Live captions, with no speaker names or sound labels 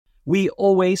We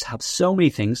always have so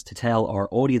many things to tell our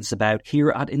audience about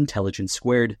here at Intelligence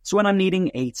Squared, so when I'm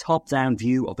needing a top-down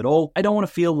view of it all, I don't want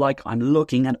to feel like I'm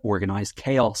looking at organized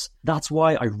chaos. That's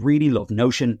why I really love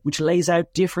Notion, which lays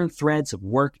out different threads of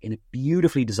work in a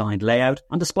beautifully designed layout,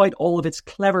 and despite all of its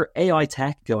clever AI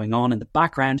tech going on in the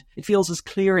background, it feels as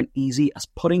clear and easy as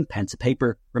putting pen to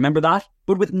paper. Remember that?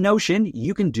 But with Notion,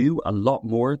 you can do a lot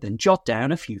more than jot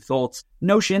down a few thoughts.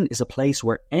 Notion is a place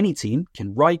where any team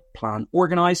can write, plan,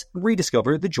 organize, and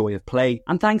rediscover the joy of play.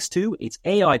 And thanks to its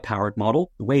AI-powered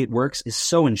model, the way it works is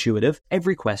so intuitive,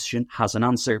 every question has an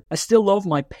answer. I still love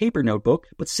my paper notebook,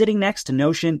 but sitting next to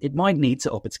Notion, it might need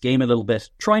to up its game a little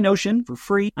bit. Try Notion for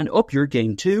free and up your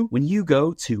game too when you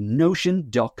go to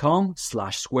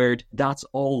notion.com/squared. That's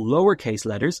all lowercase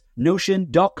letters,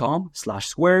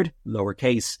 notion.com/squared,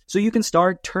 lowercase. So you can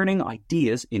start turning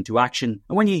ideas into action.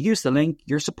 And when you use the link,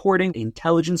 you're supporting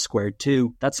Intelligence Squared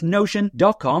too. That's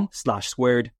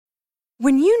notion.com/squared.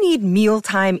 When you need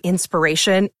mealtime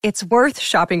inspiration, it's worth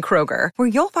shopping Kroger, where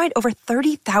you'll find over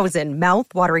 30,000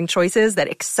 mouth-watering choices that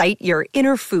excite your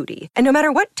inner foodie. And no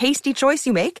matter what tasty choice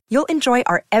you make, you'll enjoy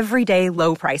our everyday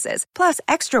low prices, plus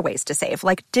extra ways to save,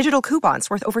 like digital coupons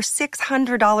worth over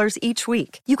 $600 each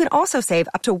week. You can also save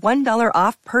up to $1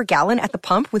 off per gallon at the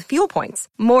pump with fuel points.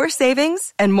 More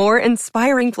savings and more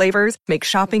inspiring flavors make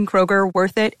shopping Kroger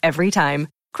worth it every time.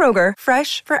 Kroger,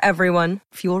 fresh for everyone.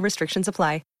 Fuel restrictions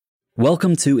apply.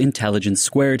 Welcome to Intelligence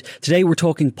Squared. Today we're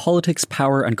talking politics,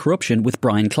 power and corruption with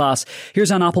Brian Klaas.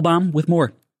 Here's Anne Applebaum with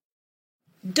more.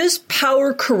 Does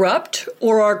power corrupt,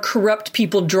 or are corrupt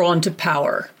people drawn to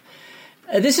power?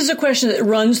 This is a question that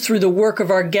runs through the work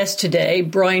of our guest today,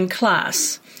 Brian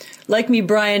Klaas. Like me,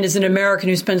 Brian is an American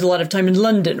who spends a lot of time in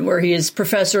London, where he is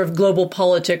professor of global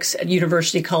politics at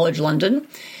University College London.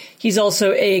 He's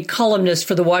also a columnist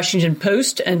for the Washington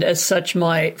Post, and as such,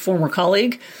 my former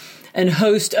colleague, and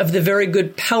host of the very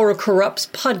good Power Corrupts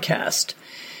podcast.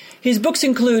 His books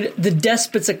include The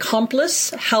Despot's Accomplice,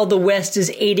 How the West is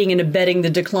Aiding and Abetting the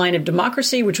Decline of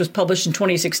Democracy, which was published in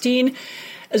 2016,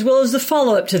 as well as the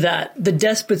follow-up to that, The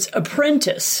Despot's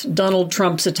Apprentice, Donald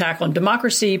Trump's Attack on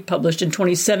Democracy, published in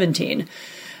 2017.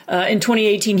 In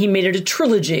 2018, he made it a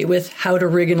trilogy with How to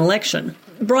Rig an Election.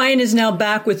 Brian is now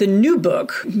back with a new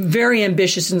book, very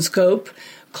ambitious in scope,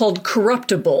 called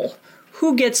Corruptible: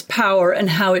 Who Gets Power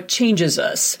and How It Changes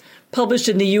Us, published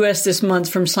in the U.S. this month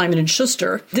from Simon &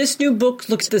 Schuster. This new book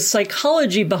looks at the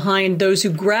psychology behind those who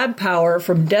grab power,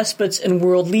 from despots and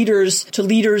world leaders to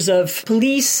leaders of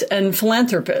police and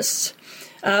philanthropists.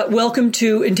 Welcome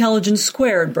to Intelligence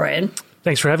Squared, Brian.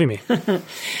 Thanks for having me.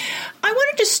 I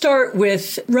wanted to start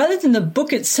with, rather than the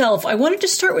book itself, I wanted to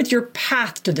start with your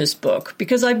path to this book,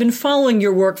 because I've been following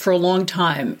your work for a long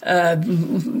time.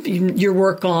 Your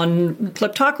work on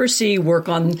kleptocracy, work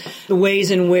on the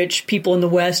ways in which people in the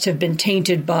West have been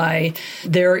tainted by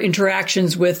their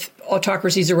interactions with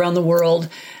autocracies around the world.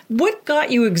 What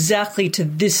got you exactly to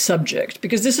this subject?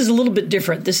 Because this is a little bit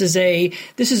different. This is a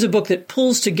book that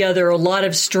pulls together a lot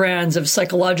of strands of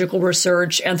psychological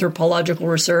research, anthropological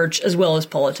research, as well as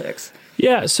politics.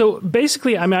 Yeah, so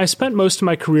basically, I spent most of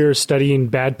my career studying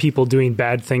bad people doing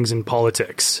bad things in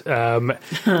politics. And,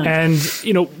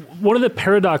 one of the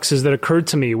paradoxes that occurred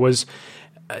to me was,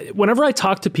 whenever I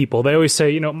talk to people, they always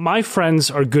say, my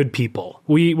friends are good people.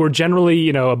 We're generally,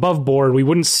 above board. We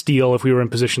wouldn't steal if we were in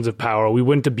positions of power. We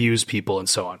wouldn't abuse people and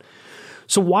so on.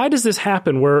 So why does this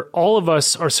happen where all of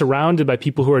us are surrounded by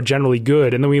people who are generally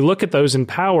good, and then we look at those in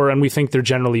power and we think they're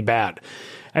generally bad?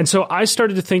 And so I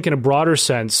started to think in a broader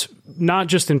sense, not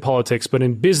just in politics, but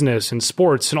in business and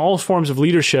sports and all forms of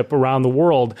leadership around the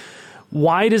world.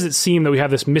 Why does it seem that we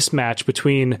have this mismatch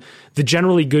between the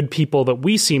generally good people that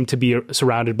we seem to be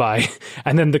surrounded by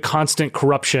and then the constant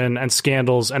corruption and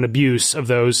scandals and abuse of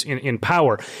those in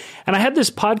power? And I had this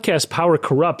podcast, Power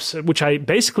Corrupts, which I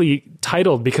basically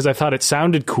titled because I thought it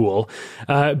sounded cool.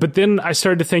 But then I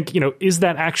started to think, is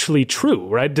that actually true,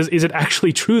 right? Is it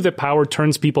actually true that power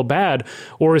turns people bad,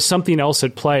 or is something else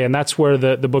at play? And that's where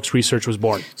the book's research was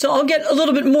born. So I'll get a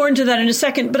little bit more into that in a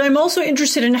second, but I'm also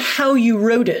interested in how you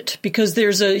wrote it, because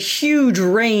there's a huge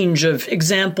range of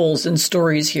examples and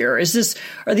stories here.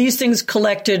 Are these things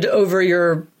collected over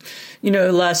your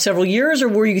last several years, or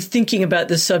were you thinking about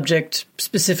this subject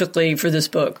specifically for this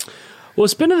book? Well,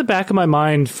 it's been in the back of my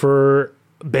mind for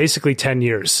basically 10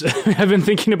 years. I've been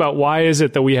thinking about why is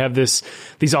it that we have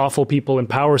these awful people in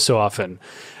power so often.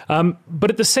 But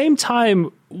at the same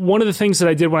time, one of the things that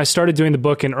I did when I started doing the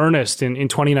book in earnest in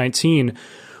 2019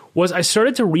 was I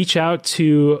started to reach out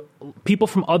to people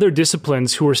from other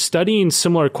disciplines who are studying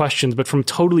similar questions, but from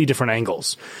totally different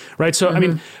angles, right? So, I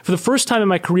mean, for the first time in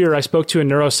my career, I spoke to a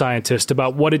neuroscientist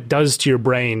about what it does to your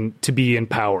brain to be in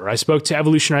power. I spoke to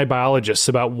evolutionary biologists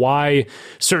about why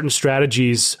certain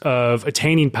strategies of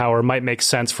attaining power might make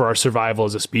sense for our survival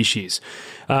as a species.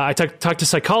 I talked to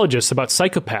psychologists about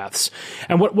psychopaths.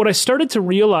 And what I started to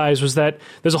realize was that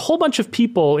there's a whole bunch of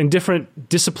people in different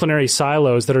disciplinary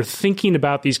silos that are thinking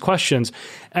about these questions.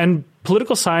 And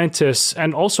political scientists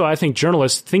and also, I think,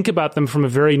 journalists think about them from a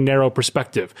very narrow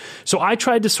perspective. So I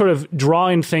tried to sort of draw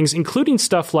in things, including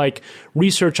stuff like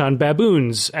research on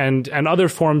baboons and other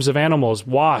forms of animals,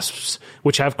 wasps,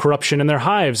 which have corruption in their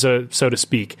hives, so to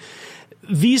speak.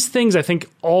 These things, I think,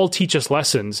 all teach us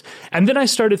lessons. And then I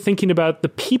started thinking about the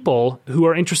people who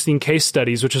are interested in case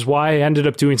studies, which is why I ended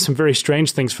up doing some very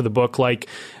strange things for the book, like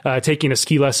taking a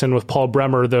ski lesson with Paul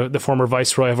Bremer, the former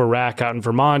viceroy of Iraq out in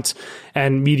Vermont,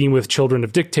 and meeting with children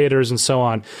of dictators and so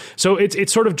on. So it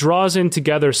sort of draws in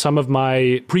together some of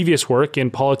my previous work in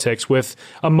politics with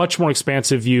a much more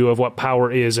expansive view of what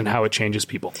power is and how it changes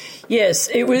people. Yes,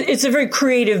 it's a very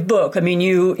creative book. I mean,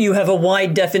 you have a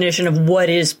wide definition of what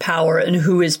is power and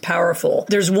who is powerful.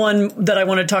 There's one that I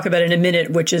want to talk about in a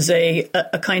minute, which is a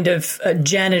kind of a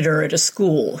janitor at a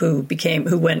school who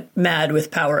went mad with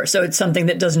power. So it's something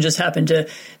that doesn't just happen to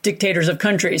dictators of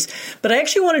countries. But I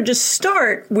actually wanted to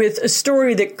start with a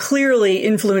story that clearly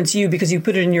influenced you because you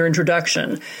put it in your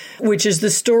introduction, which is the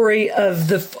story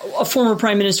of a former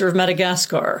prime minister of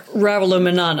Madagascar,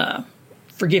 Ravalomanana.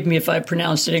 Forgive me if I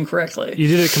pronounced it incorrectly. You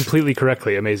did it completely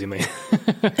correctly, amazingly.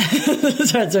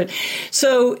 That's right.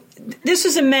 So this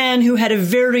is a man who had a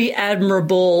very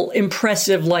admirable,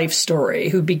 impressive life story,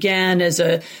 who began as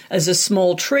a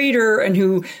small trader and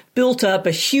who built up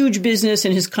a huge business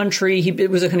in his country. It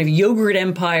was a kind of yogurt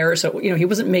empire. So, he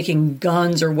wasn't making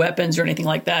guns or weapons or anything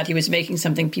like that. He was making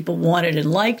something people wanted and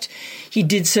liked. He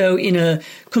did so in a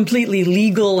completely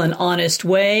legal and honest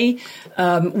way.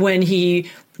 When he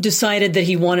decided that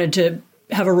he wanted to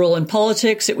have a role in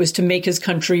politics, it was to make his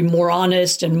country more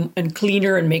honest and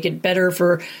cleaner and make it better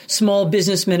for small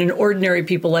businessmen and ordinary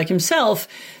people like himself.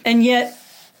 And yet,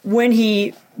 when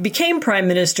he became prime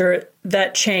minister,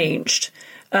 that changed.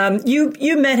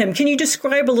 You met him. Can you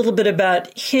describe a little bit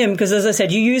about him? Because as I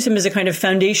said, you use him as a kind of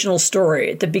foundational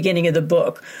story at the beginning of the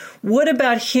book. What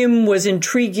about him was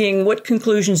intriguing? What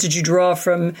conclusions did you draw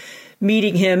from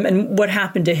meeting him, and what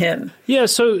happened to him? Yeah,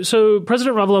 so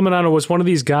President Ravalomanana was one of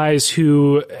these guys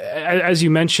who, as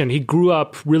you mentioned, he grew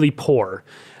up really poor.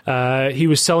 He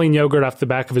was selling yogurt off the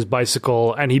back of his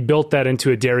bicycle, and he built that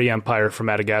into a dairy empire for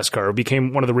Madagascar,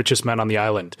 became one of the richest men on the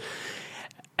island.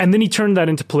 And then he turned that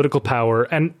into political power.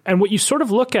 And what you sort of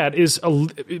look at is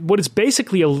what is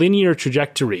basically a linear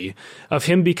trajectory of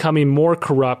him becoming more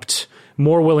corrupt,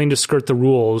 more willing to skirt the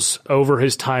rules over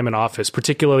his time in office,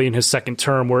 particularly in his second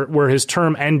term, where his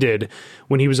term ended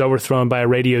when he was overthrown by a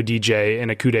radio DJ in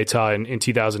a coup d'etat in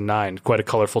 2009. Quite a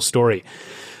colorful story.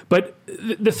 But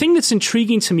the thing that's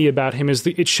intriguing to me about him is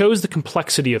that it shows the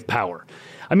complexity of power.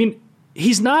 I mean,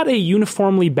 he's not a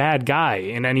uniformly bad guy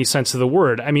in any sense of the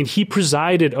word. I mean, he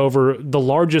presided over the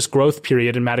largest growth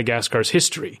period in Madagascar's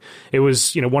history. It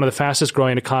was, one of the fastest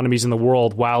growing economies in the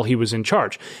world while he was in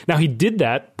charge. Now, he did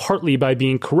that partly by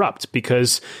being corrupt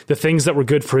because the things that were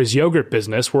good for his yogurt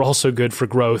business were also good for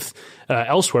growth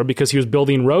elsewhere because he was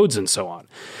building roads and so on.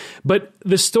 But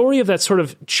the story of that sort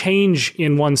of change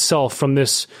in oneself from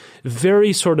this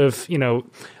very sort of,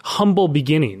 humble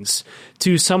beginnings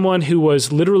to someone who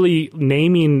was literally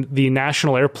naming the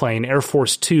national airplane Air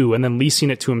Force Two and then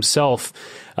leasing it to himself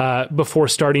before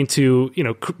starting to,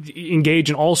 engage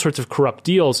in all sorts of corrupt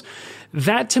deals.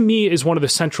 That, to me, is one of the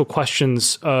central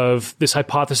questions of this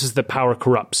hypothesis that power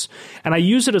corrupts. And I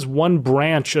use it as one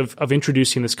branch of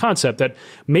introducing this concept that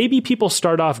maybe people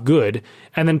start off good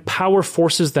and then power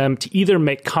forces them to either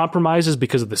make compromises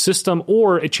because of the system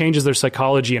or it changes their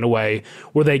psychology in a way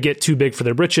where they get too big for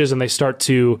their britches and they start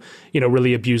to,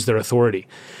 really abuse their authority.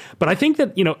 But I think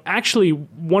that, actually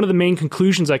one of the main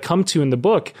conclusions I come to in the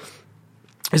book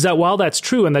is that while that's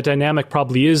true and that dynamic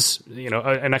probably is,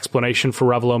 an explanation for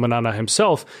Ravalomanana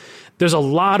himself, there's a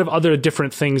lot of other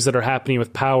different things that are happening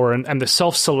with power, and the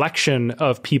self-selection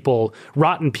of people,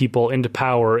 rotten people, into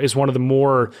power is one of the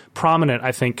more prominent,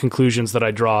 I think, conclusions that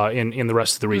I draw in the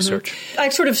rest of the research. I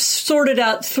sort of sorted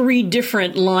out three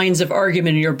different lines of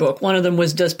argument in your book. One of them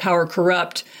was, does power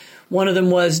corrupt? One of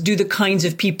them was, do the kinds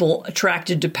of people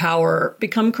attracted to power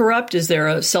become corrupt? Is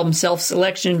there some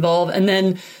self-selection involved? And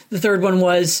then the third one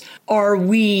was, are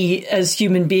we as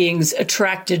human beings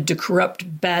attracted to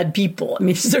corrupt bad people? I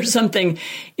mean, is there something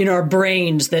in our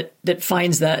brains that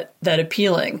finds that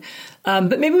appealing?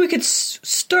 But maybe we could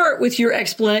start with your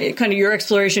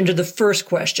exploration to the first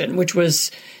question, which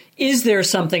was, is there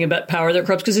something about power that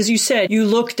corrupts? Because as you said, you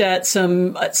looked at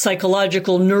some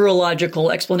psychological,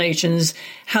 neurological explanations.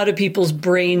 How do people's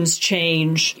brains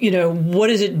change? What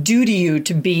does it do to you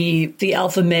to be the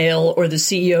alpha male or the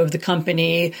CEO of the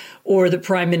company or the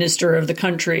prime minister of the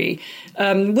country?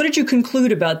 What did you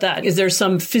conclude about that? Is there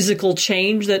some physical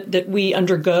change that we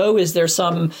undergo? Is there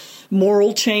some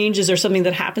moral change? Is there something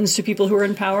that happens to people who are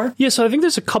in power? Yeah, so I think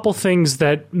there's a couple things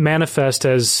that manifest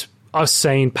as us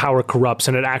saying power corrupts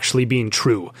and it actually being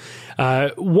true.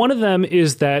 One of them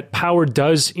is that power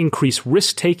does increase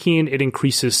risk-taking. It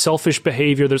increases selfish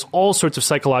behavior. There's all sorts of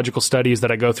psychological studies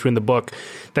that I go through in the book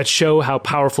that show how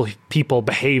powerful people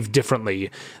behave differently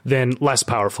than less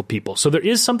powerful people. So there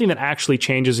is something that actually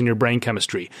changes in your brain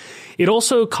chemistry. It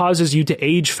also causes you to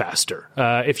age faster.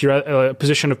 If you're at a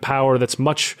position of power that's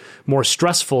much more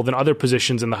stressful than other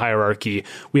positions in the hierarchy,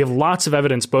 we have lots of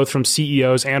evidence, both from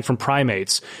CEOs and from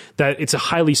primates, that it's a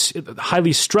highly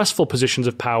stressful positions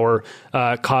of power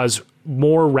cause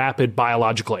more rapid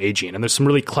biological aging. And there's some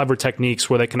really clever techniques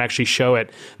where they can actually show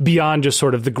it beyond just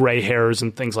sort of the gray hairs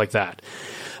and things like that.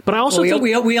 But I also think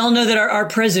we all know that our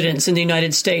presidents in the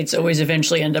United States always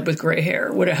eventually end up with gray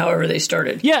hair, however they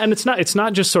started. Yeah, and it's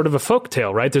not just sort of a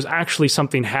folktale, right? There's actually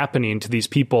something happening to these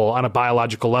people on a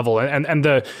biological level. And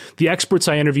the experts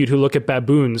I interviewed who look at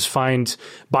baboons find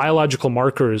biological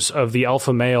markers of the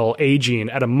alpha male aging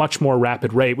at a much more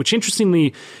rapid rate, which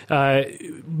interestingly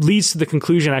leads to the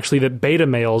conclusion actually that beta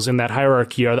males in that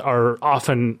hierarchy are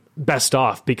often best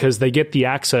off because they get the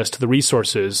access to the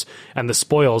resources and the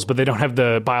spoils, but they don't have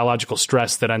the biological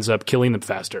stress that ends up killing them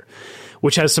faster,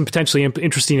 which has some potentially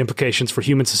interesting implications for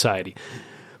human society.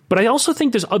 But I also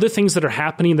think there's other things that are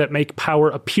happening that make power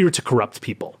appear to corrupt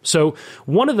people. So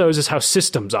one of those is how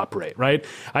systems operate, right?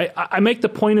 I make the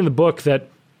point in the book that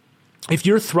if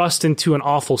you're thrust into an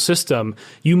awful system,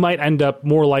 you might end up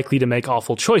more likely to make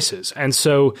awful choices. And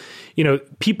so,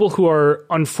 people who are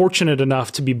unfortunate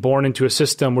enough to be born into a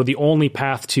system where the only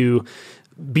path to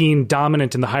being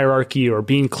dominant in the hierarchy or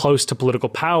being close to political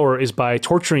power is by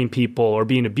torturing people or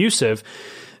being abusive,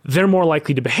 they're more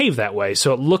likely to behave that way.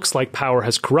 So it looks like power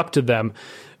has corrupted them.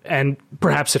 And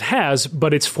perhaps it has,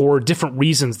 but it's for different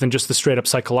reasons than just the straight up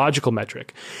psychological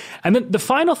metric. And then the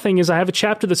final thing is I have a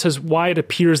chapter that says why it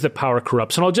appears that power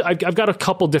corrupts. And I've got a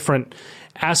couple different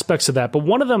aspects of that. But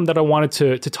one of them that I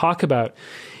wanted to talk about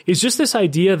is just this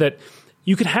idea that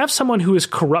you could have someone who is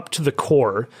corrupt to the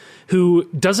core, who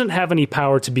doesn't have any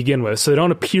power to begin with, so they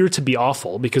don't appear to be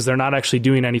awful because they're not actually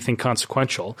doing anything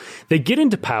consequential. They get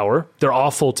into power, they're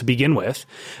awful to begin with,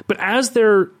 but as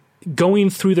they're going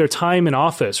through their time in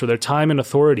office or their time in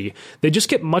authority, they just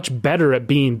get much better at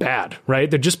being bad,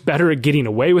 right? They're just better at getting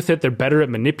away with it. They're better at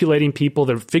manipulating people.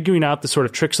 They're figuring out the sort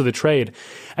of tricks of the trade.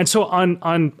 And so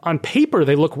on paper,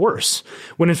 they look worse,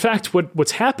 when in fact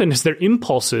what's happened is their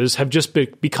impulses have just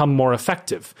become more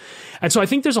effective. And so I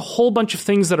think there's a whole bunch of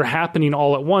things that are happening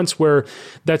all at once where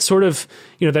that sort of,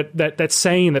 that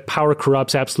saying that power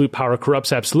corrupts, absolute power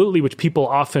corrupts absolutely, which people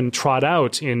often trot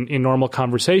out in normal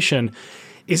conversation,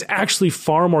 is actually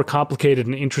far more complicated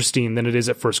and interesting than it is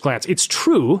at first glance. It's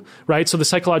true, right? So the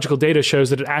psychological data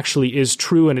shows that it actually is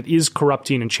true and it is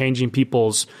corrupting and changing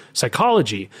people's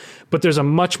psychology. But there's a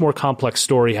much more complex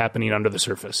story happening under the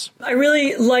surface. I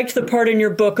really liked the part in your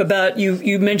book about,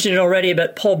 you mentioned it already,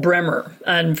 about Paul Bremer.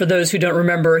 And for those who don't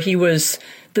remember, he was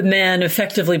the man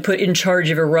effectively put in charge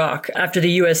of Iraq after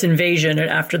the U.S. invasion and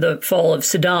after the fall of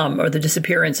Saddam, or the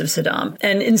disappearance of Saddam.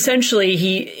 And essentially,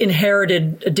 he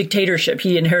inherited a dictatorship.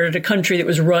 He inherited a country that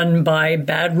was run by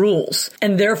bad rules.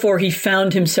 And therefore, he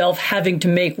found himself having to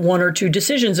make one or two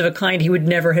decisions of a kind he would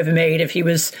never have made if he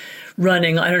was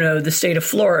running, the state of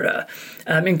Florida,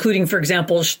 including, for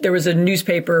example, there was a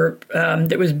newspaper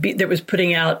that was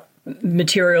putting out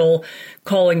material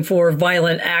calling for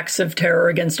violent acts of terror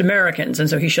against Americans. And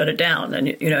so he shut it down. And,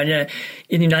 in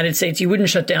the United States, you wouldn't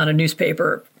shut down a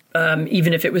newspaper,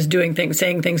 even if it was saying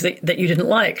things that you didn't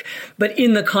like. But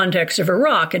in the context of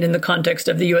Iraq and in the context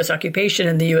of the U.S. occupation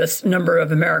and the U.S. number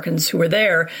of Americans who were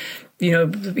there,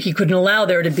 he couldn't allow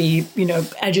there to be,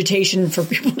 agitation for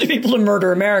people to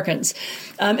murder Americans.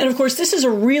 And of course, this is a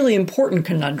really important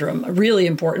conundrum,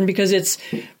 because it's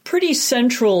pretty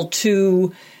central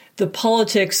to the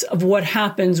politics of what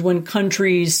happens when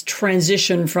countries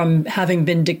transition from having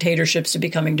been dictatorships to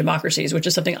becoming democracies, which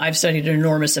is something I've studied an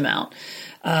enormous amount.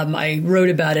 I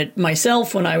wrote about it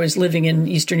myself when I was living in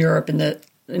Eastern Europe in the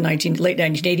late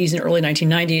 1980s and early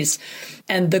 1990s.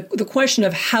 And the question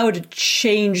of how to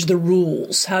change the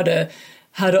rules, how to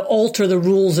alter the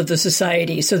rules of the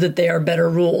society so that they are better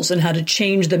rules, and how to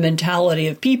change the mentality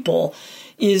of people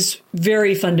is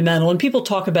very fundamental. And people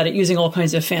talk about it using all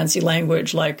kinds of fancy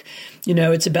language, like,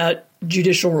 it's about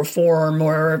judicial reform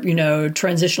or,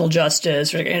 transitional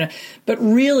justice, but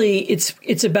really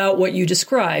it's about what you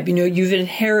describe. You've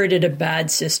inherited a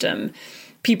bad system.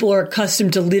 People are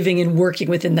accustomed to living and working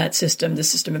within that system, the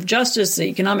system of justice, the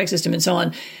economic system, and so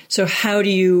on. So how do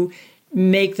you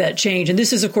make that change? And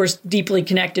this is, of course, deeply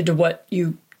connected to what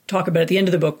you talk about at the end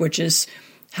of the book, which is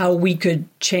how we could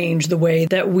change the way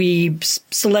that we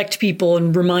select people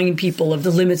and remind people of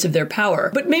the limits of their power.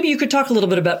 But maybe you could talk a little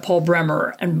bit about Paul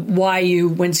Bremer and why you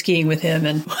went skiing with him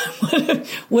and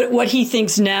what he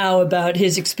thinks now about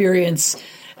his experience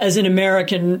as an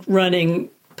American running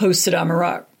post-Saddam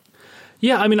Iraq.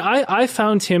 Yeah, I mean, I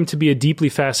found him to be a deeply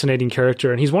fascinating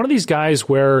character. And he's one of these guys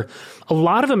where a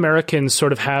lot of Americans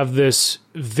sort of have this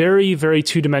very, very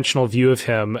two-dimensional view of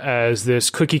him as this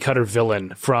cookie-cutter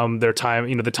villain from their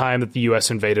time, the time that the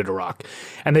U.S. invaded Iraq.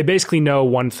 And they basically know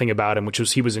one thing about him, which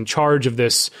was he was in charge of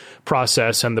this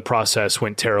process, and the process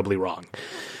went terribly wrong.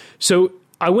 So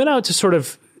I went out to sort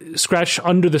of scratch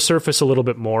under the surface a little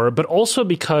bit more, but also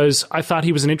because I thought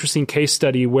he was an interesting case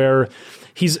study where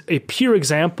he's a pure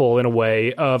example, in a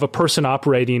way, of a person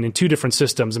operating in two different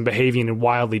systems and behaving in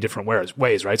wildly different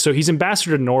ways, right? So he's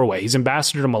ambassador to Norway. He's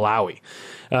ambassador to Malawi.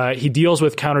 He deals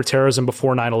with counterterrorism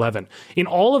before 9/11. In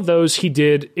all of those, he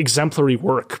did exemplary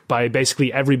work by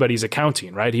basically everybody's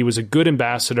accounting, right? He was a good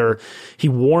ambassador. He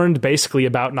warned basically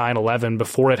about 9/11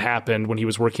 before it happened when he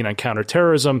was working on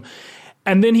counterterrorism.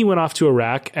 And then he went off to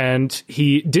Iraq, and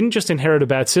he didn't just inherit a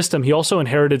bad system, he also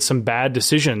inherited some bad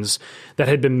decisions that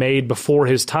had been made before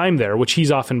his time there, which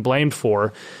he's often blamed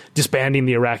for, disbanding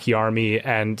the Iraqi army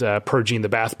and purging the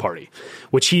Ba'ath Party,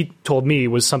 which he told me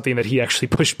was something that he actually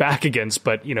pushed back against,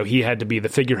 but he had to be the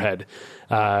figurehead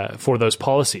for those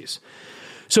policies.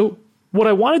 So what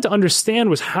I wanted to understand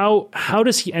was how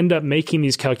does he end up making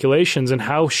these calculations, and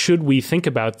how should we think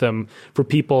about them for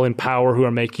people in power who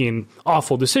are making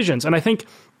awful decisions? And I think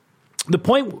the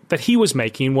point that he was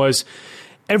making was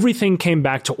everything came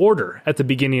back to order at the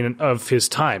beginning of his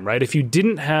time, right? If you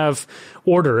didn't have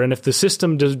order, and if the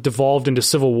system devolved into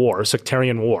civil war,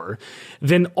 sectarian war,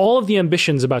 then all of the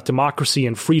ambitions about democracy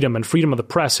and freedom of the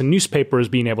press and newspapers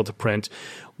being able to print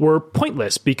were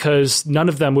pointless, because none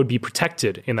of them would be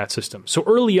protected in that system. So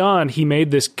early on, he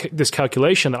made this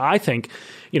calculation that I think,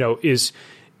 is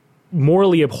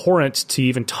morally abhorrent to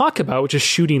even talk about, which is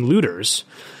shooting looters.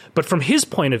 But from his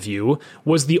point of view,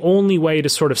 was the only way to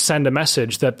sort of send a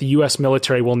message that the U.S.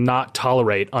 military will not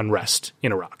tolerate unrest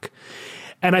in Iraq.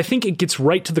 And I think it gets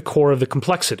right to the core of the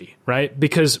complexity, right?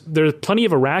 Because there are plenty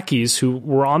of Iraqis who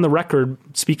were on the record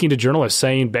speaking to journalists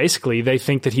saying basically they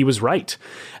think that he was right.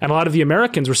 And a lot of the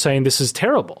Americans were saying this is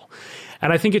terrible.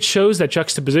 And I think it shows that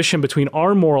juxtaposition between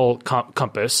our moral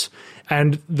compass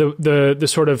and the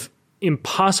sort of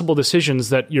impossible decisions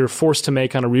that you're forced to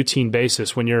make on a routine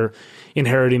basis when you're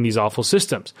inheriting these awful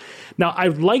systems. Now, I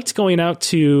liked going out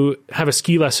to have a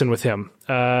ski lesson with him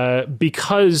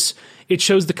because it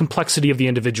shows the complexity of the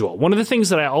individual. One of the things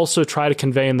that I also try to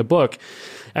convey in the book,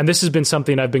 and this has been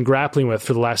something I've been grappling with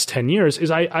for the last 10 years,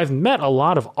 is I've met a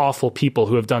lot of awful people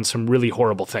who have done some really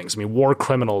horrible things. I mean, war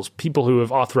criminals, people who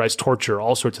have authorized torture,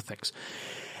 all sorts of things.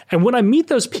 And when I meet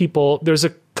those people, there's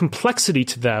a complexity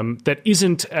to them that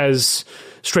isn't as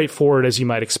straightforward as you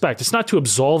might expect. It's not to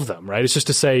absolve them, right? It's just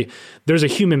to say there's a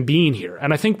human being here.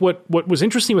 And I think what was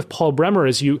interesting with Paul Bremer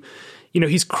is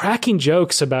he's cracking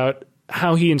jokes about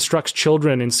how he instructs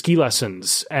children in ski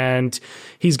lessons. And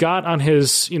he's got on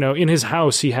his, in his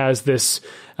house, he has this,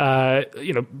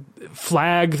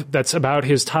 flag that's about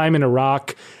his time in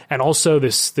Iraq. And also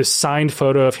this signed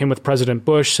photo of him with President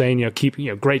Bush saying,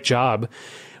 great job,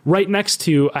 right next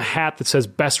to a hat that says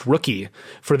best rookie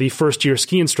for the first year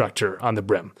ski instructor on the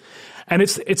brim. And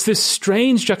it's this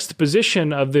strange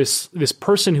juxtaposition of this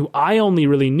person who I only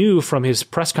really knew from his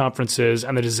press conferences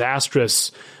and the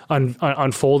disastrous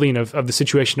unfolding of the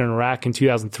situation in Iraq in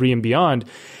 2003 and beyond.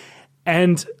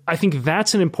 And I think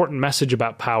that's an important message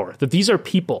about power, that these are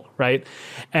people, right?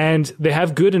 And they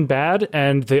have good and bad,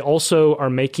 and they also are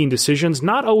making decisions,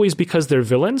 not always because they're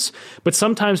villains, but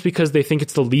sometimes because they think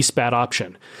it's the least bad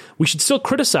option. We should still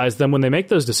criticize them when they make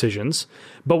those decisions,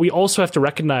 but we also have to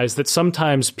recognize that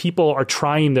sometimes people are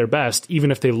trying their best,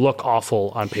 even if they look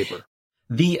awful on paper.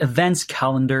 The events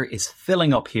calendar is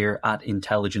filling up here at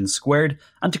Intelligence Squared,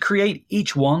 and to create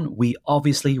each one, we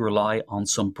obviously rely on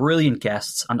some brilliant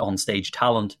guests and onstage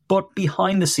talent. But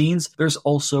behind the scenes, there's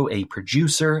also a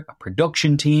producer, a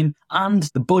production team, and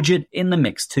the budget in the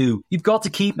mix too. You've got to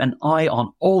keep an eye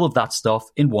on all of that stuff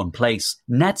in one place.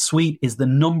 NetSuite is the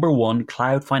 #1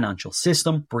 cloud financial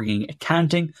system, bringing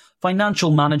accounting,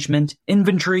 financial management,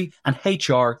 inventory, and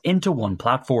HR into one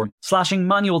platform, slashing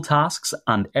manual tasks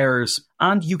and errors.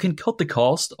 And you can cut the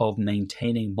cost of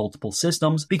maintaining multiple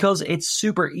systems because it's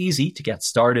super easy to get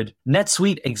started.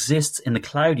 NetSuite exists in the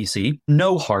cloud, you see,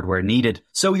 no hardware needed,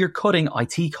 so you're cutting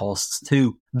IT costs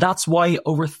too. That's why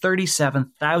over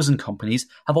 37,000 companies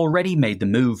have already made the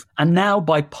move. And now,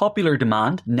 by popular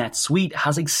demand, NetSuite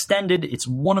has extended its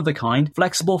one-of-a-kind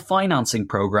flexible financing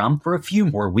program for a few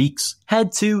more weeks.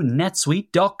 Head to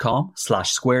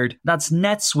netsuite.com/squared. That's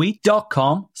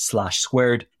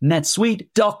netsuite.com/squared.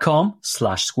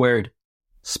 netsuite.com/squared.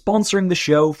 Sponsoring the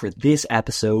show for this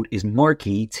episode is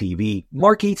Marquee TV.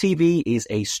 Marquee TV is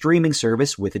a streaming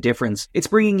service with a difference. It's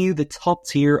bringing you the top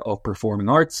tier of performing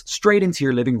arts straight into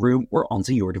your living room or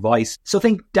onto your device. So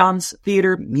think dance,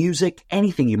 theatre, music,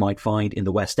 anything you might find in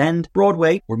the West End,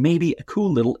 Broadway, or maybe a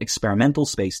cool little experimental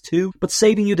space too, but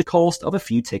saving you the cost of a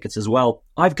few tickets as well.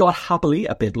 I've got happily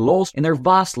a bit lost in their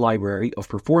vast library of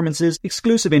performances,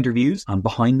 exclusive interviews, and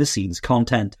behind-the-scenes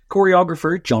content.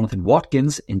 Choreographer Jonathan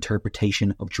Watkins'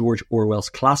 interpretation of George Orwell's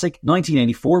classic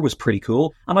 1984 was pretty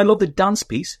cool, and I love the dance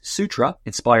piece Sutra,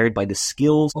 inspired by the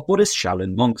skills of Buddhist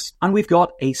Shaolin monks. And we've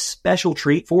got a special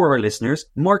treat for our listeners.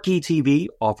 Marquee TV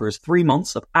offers 3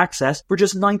 months of access for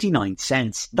just 99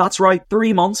 cents. That's right,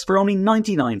 3 months for only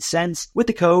 99 cents. With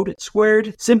the code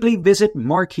SQUARED, simply visit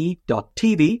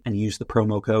marquee.tv and use the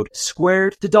promo code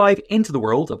SQUARED to dive into the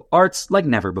world of arts like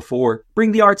never before.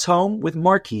 Bring the arts home with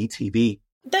Marquee TV.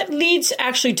 That leads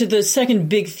actually to the second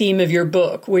big theme of your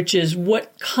book, which is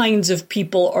what kinds of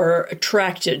people are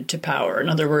attracted to power. In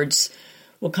other words,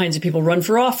 what kinds of people run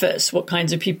for office? What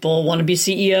kinds of people want to be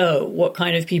CEO? What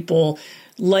kind of people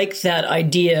like that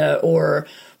idea or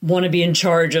want to be in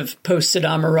charge of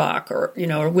post-Saddam Iraq or,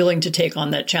 are willing to take on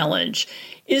that challenge?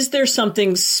 Is there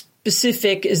something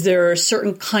specific? Is there a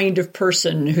certain kind of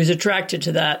person who's attracted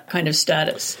to that kind of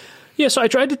status? Yeah, so I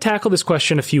tried to tackle this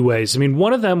question a few ways. I mean,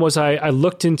 one of them was I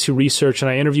looked into research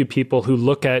and I interviewed people who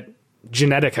look at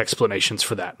genetic explanations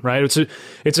for that, right? It's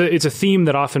a theme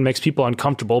that often makes people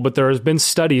uncomfortable, but there has been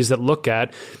studies that look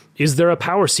at, is there a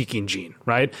power-seeking gene,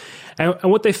 right? And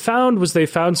what they found was they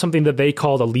found something that they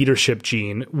called a leadership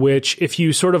gene, which if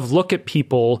you sort of look at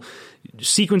people,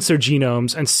 sequence their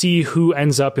genomes and see who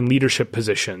ends up in leadership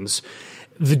positions,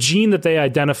 the gene that they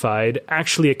identified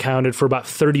actually accounted for about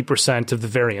 30% of the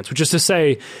variance, which is to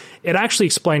say, it actually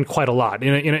explained quite a lot.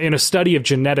 In a study of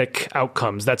genetic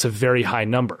outcomes, that's a very high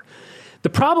number. The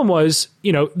problem was,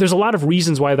 there's a lot of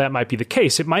reasons why that might be the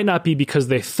case. It might not be because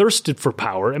they thirsted for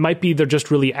power. It might be they're just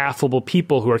really affable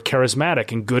people who are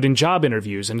charismatic and good in job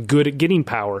interviews and good at getting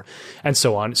power and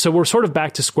so on. So we're sort of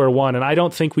back to square one, and I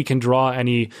don't think we can draw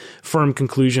any firm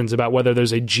conclusions about whether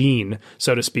there's a gene,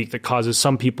 so to speak, that causes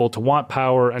some people to want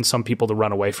power and some people to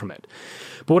run away from it.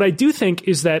 But what I do think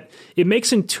is that it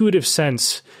makes intuitive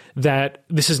sense that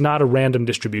this is not a random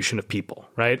distribution of people,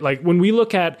 right? Like when we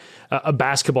look at a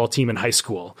basketball team in high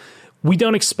school, we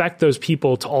don't expect those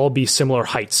people to all be similar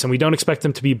heights, and we don't expect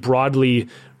them to be broadly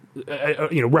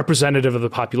representative of the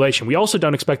population. We also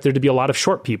don't expect there to be a lot of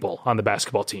short people on the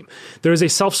basketball team. There is a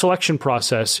self-selection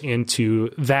process into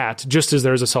that, just as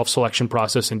there is a self-selection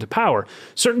process into power.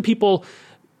 Certain people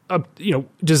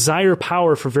desire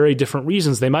power for very different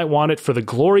reasons. They might want it for the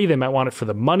glory. They might want it for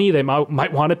the money. They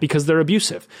might want it because they're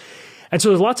abusive. And so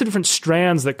there's lots of different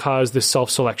strands that cause this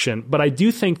self-selection. But I do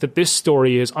think that this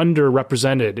story is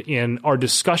underrepresented in our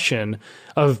discussion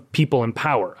of people in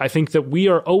power. I think that we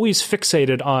are always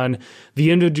fixated on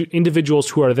the individuals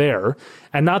who are there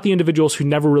and not the individuals who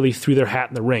never really threw their hat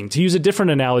in the ring. To use a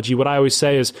different analogy, what I always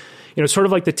say is, sort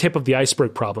of like the tip of the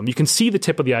iceberg problem. You can see the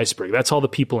tip of the iceberg. That's all the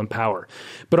people in power.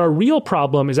 But our real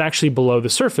problem is actually below the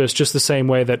surface, just the same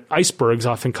way that icebergs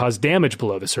often cause damage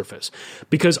below the surface.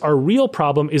 Because our real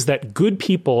problem is that good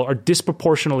people are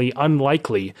disproportionately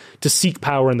unlikely to seek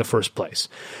power in the first place.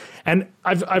 And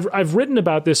I've written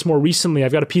about this more recently.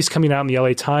 I've got a piece coming out in the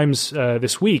LA Times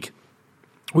this week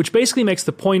which basically makes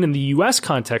the point in the US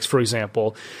context, for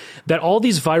example, that all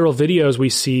these viral videos we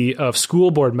see of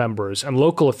school board members and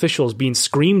local officials being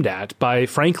screamed at by,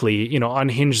 frankly,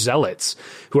 unhinged zealots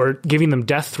who are giving them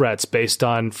death threats based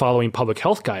on following public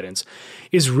health guidance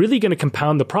is really going to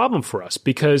compound the problem for us,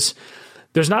 because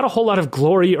there's not a whole lot of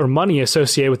glory or money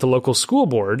associated with the local school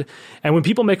board. And when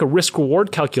people make a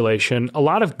risk-reward calculation, a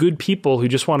lot of good people who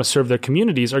just want to serve their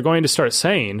communities are going to start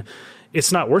saying,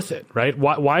 it's not worth it, right?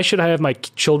 Why should I have my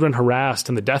children harassed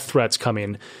and the death threats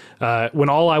coming when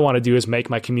all I want to do is make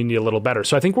my community a little better?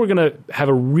 So I think we're going to have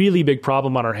a really big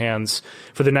problem on our hands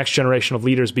for the next generation of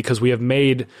leaders, because we have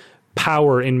made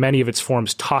power in many of its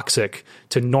forms toxic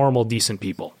to normal, decent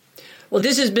people. Well,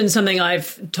 this has been something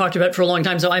I've talked about for a long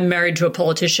time. So I'm married to a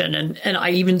politician, and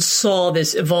I even saw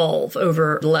this evolve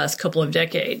over the last couple of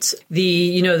decades.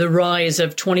 The rise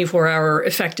of 24-hour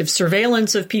effective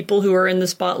surveillance of people who are in the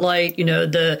spotlight,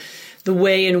 the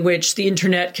way in which the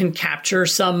internet can capture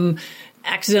some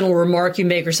accidental remark you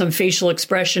make or some facial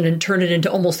expression and turn it into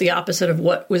almost the opposite of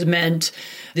what was meant.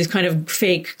 These kind of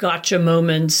fake gotcha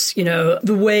moments, the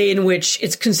way in which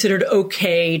it's considered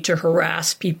okay to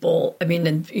harass people. I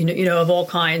mean, of all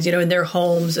kinds, in their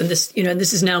homes. And this, and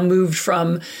this is now moved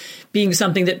from being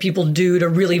something that people do to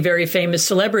really very famous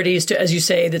celebrities to, as you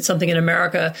say, that's something in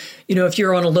America, if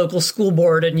you're on a local school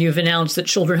board and you've announced that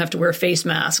children have to wear face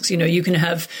masks, you can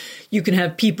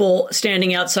have people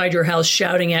standing outside your house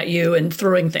shouting at you and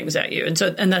throwing things at you.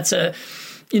 And that's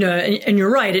and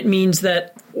you're right. It means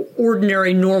that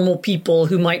ordinary, normal people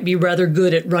who might be rather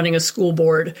good at running a school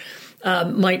board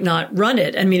might not run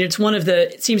it. I mean,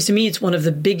 it seems to me it's one of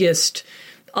the biggest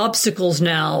obstacles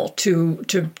now to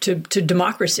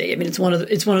democracy. I mean, it's one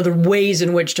of the ways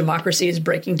in which democracy is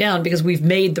breaking down, because we've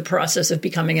made the process of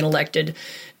becoming an elected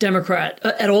Democrat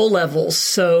at all levels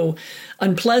so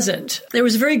unpleasant. There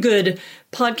was a very good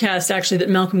podcast, actually, that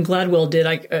Malcolm Gladwell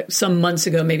did some months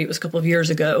ago, maybe it was a couple of years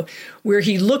ago, where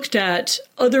he looked at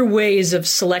other ways of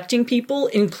selecting people,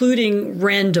 including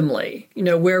randomly,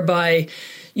 whereby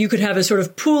you could have a sort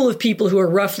of pool of people who are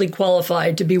roughly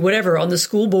qualified to be whatever on the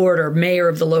school board or mayor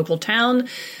of the local town.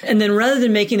 And then rather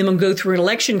than making them go through an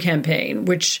election campaign,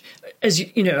 which, as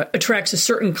attracts a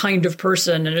certain kind of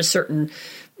person and a certain,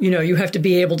 you have to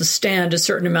be able to stand a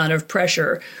certain amount of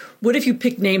pressure. What if you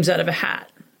picked names out of a hat?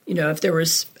 If there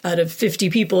was out of 50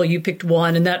 people, you picked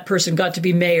one and that person got to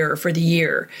be mayor for the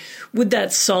year. Would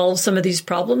that solve some of these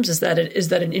problems? Is that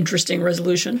an interesting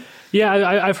resolution? Yeah,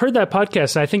 I've heard that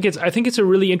podcast, and I think it's a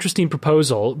really interesting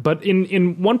proposal. But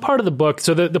in one part of the book,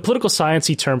 so the political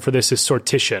sciencey term for this is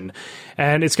sortition,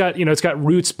 and it's got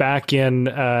roots back in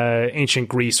ancient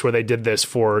Greece, where they did this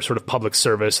for sort of public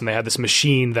service, and they had this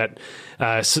machine that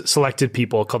selected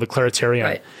people called the claritarion.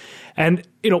 Right. And,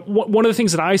 one of the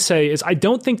things that I say is I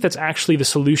don't think that's actually the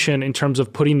solution in terms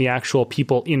of putting the actual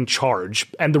people in charge.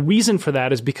 And the reason for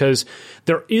that is because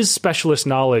there is specialist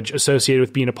knowledge associated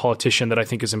with being a politician that I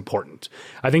think is important.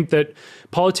 I think that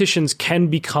politicians can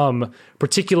become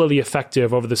particularly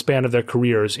effective over the span of their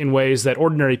careers in ways that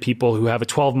ordinary people who have a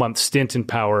 12-month stint in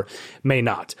power may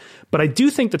not. But I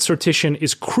do think that sortition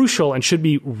is crucial and should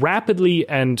be rapidly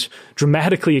and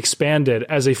dramatically expanded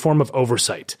as a form of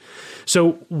oversight.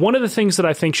 So one of the things that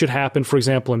I think should happen, for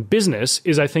example, in business,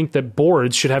 is I think that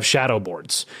boards should have shadow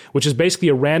boards, which is basically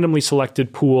a randomly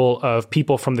selected pool of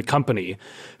people from the company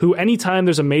who, anytime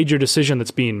there's a major decision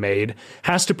that's being made,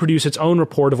 has to produce its own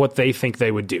report of what they think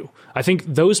they would do. I think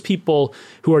those people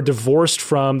who are divorced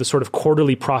from the sort of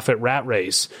quarterly profit rat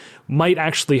race might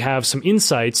actually have some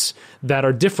insights that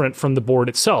are different from the board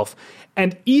itself.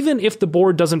 And even if the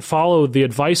board doesn't follow the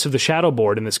advice of the shadow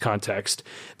board in this context,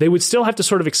 they would still have to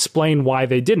sort of explain why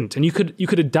they didn't. And you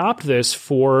could adopt this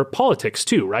for politics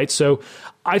too, right? So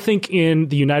I think in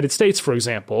the United States, for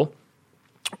example,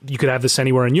 you could have this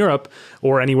anywhere in Europe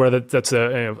or anywhere that's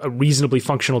a reasonably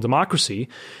functional democracy.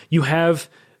 You have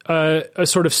a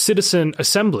sort of citizen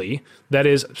assembly that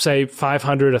is, say,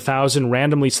 500, 1,000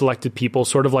 randomly selected people,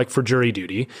 sort of like for jury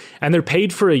duty, and they're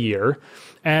paid for a year.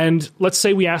 And let's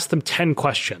say we ask them 10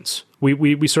 questions.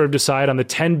 We sort of decide on the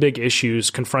 10 big issues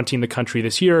confronting the country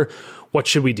this year. What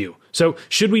should we do? So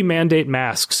should we mandate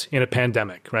masks in a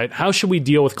pandemic, right? How should we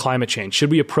deal with climate change?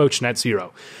 Should we approach net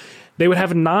zero? They would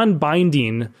have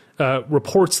non-binding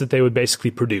reports that they would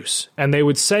basically produce. And they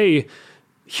would say,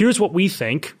 here's what we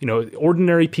think,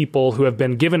 ordinary people who have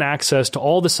been given access to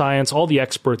all the science, all the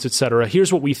experts, et cetera.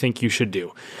 Here's what we think you should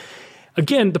do.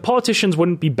 Again, the politicians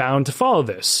wouldn't be bound to follow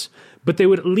this. but they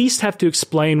would at least have to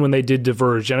explain when they did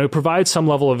diverge, and it would provide some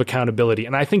level of accountability.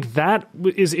 And I think that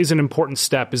is an important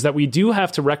step, is that we do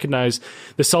have to recognize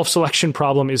the self-selection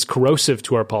problem is corrosive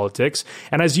to our politics.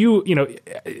 And as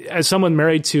as someone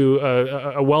married to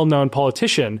a well-known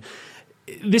politician,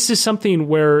 this is something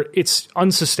where it's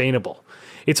unsustainable.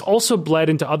 It's also bled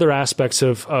into other aspects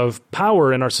of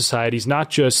power in our societies,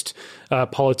 not just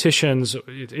politicians,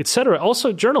 et cetera,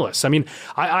 also journalists. I mean,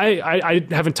 I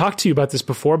haven't talked to you about this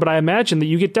before, but I imagine that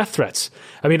you get death threats.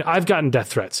 I mean, I've gotten death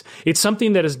threats. It's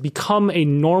something that has become a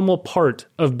normal part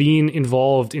of being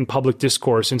involved in public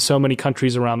discourse in so many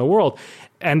countries around the world.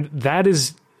 And that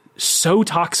is so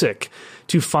toxic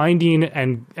to finding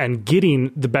and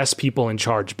getting the best people in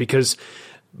charge, because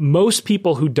most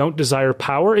people who don't desire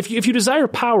power, if you desire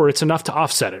power, it's enough to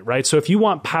offset it, right? So if you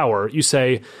want power, you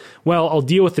say, well, I'll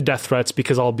deal with the death threats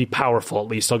because I'll be powerful. At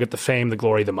least I'll get the fame, the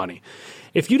glory, the money.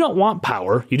 If you don't want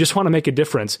power, you just want to make a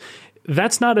difference,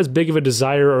 that's not as big of a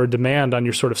desire or a demand on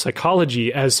your sort of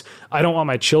psychology as I don't want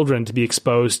my children to be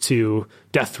exposed to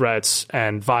death threats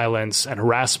and violence and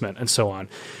harassment and so on.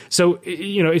 So,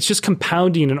 it's just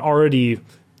compounding an already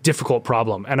difficult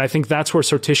problem. And I think that's where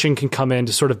sortition can come in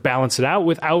to sort of balance it out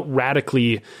without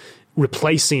radically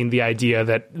replacing the idea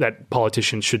that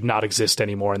politicians should not exist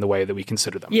anymore in the way that we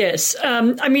consider them. Yes.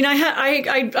 I mean, I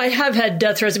have had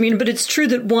death threats. I mean, but it's true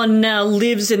that one now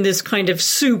lives in this kind of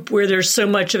soup where there's so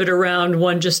much of it around,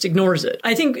 one just ignores it.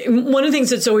 I think one of the things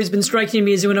that's always been striking to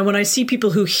me is when I see people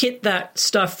who hit that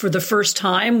stuff for the first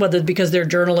time, whether because they're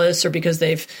journalists or because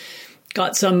they've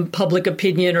got some public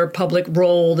opinion or public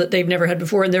role that they've never had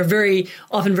before, and they're very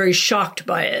often very shocked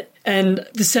by it. And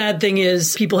the sad thing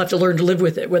is people have to learn to live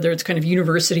with it, whether it's kind of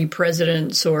university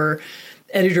presidents or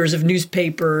editors of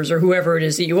newspapers or whoever it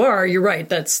is that you are. You're right.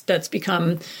 That's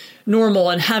become normal,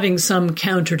 and having some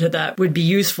counter to that would be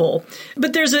useful.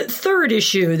 But there's a third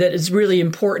issue that is really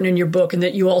important in your book and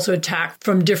that you also attack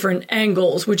from different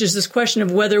angles, which is this question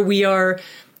of whether we are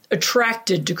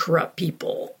attracted to corrupt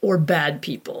people or bad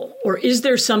people? Or is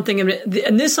there something,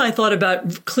 and this I thought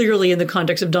about clearly in the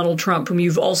context of Donald Trump, whom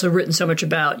you've also written so much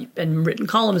about and written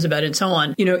columns about and so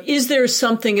on. Is there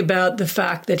something about the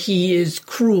fact that he is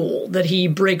cruel, that he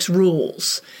breaks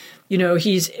rules?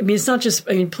 It's not just,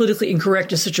 politically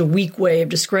incorrect is such a weak way of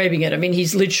describing it. I mean,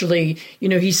 he's literally,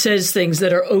 he says things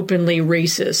that are openly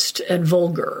racist and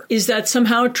vulgar. Is that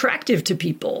somehow attractive to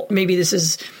people? Maybe this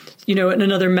is in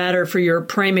another matter for your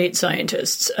primate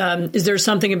scientists. Is there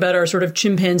something about our sort of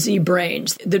chimpanzee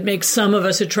brains that makes some of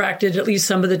us attracted, at least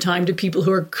some of the time, to people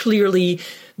who are clearly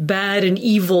bad and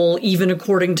evil, even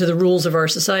according to the rules of our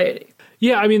society?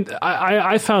 Yeah, I mean,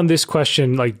 I found this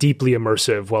question deeply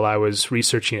immersive while I was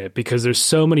researching it, because there's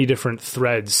so many different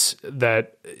threads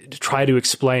that try to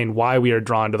explain why we are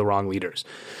drawn to the wrong leaders.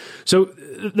 So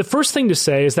the first thing to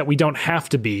say is that we don't have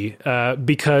to be,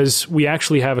 because we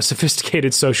actually have a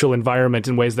sophisticated social environment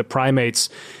in ways that primates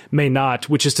may not,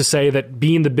 which is to say that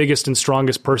being the biggest and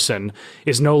strongest person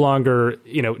is no longer,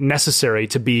 necessary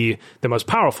to be the most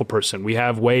powerful person. We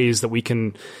have ways that we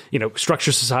can,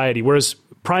 structure society, whereas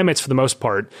primates, for the most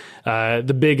part,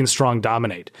 the big and strong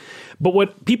dominate. But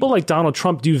what people like Donald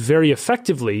Trump do very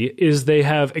effectively is they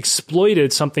have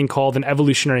exploited something called an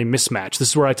evolutionary mismatch. This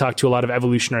is where I talk to a lot of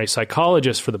evolutionary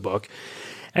psychologists for the book.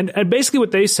 And basically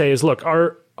what they say is, look,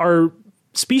 our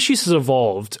species has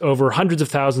evolved over hundreds of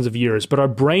thousands of years, but our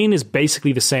brain is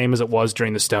basically the same as it was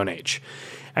during the Stone Age.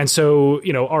 And so,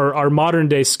 our modern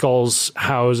day skulls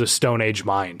house a Stone Age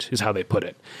mind, is how they put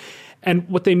it. And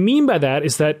what they mean by that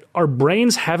is that our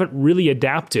brains haven't really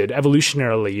adapted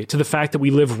evolutionarily to the fact that we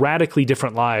live radically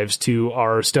different lives to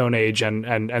our Stone Age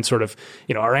and sort of,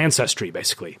 our ancestry,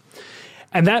 basically.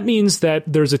 And that means that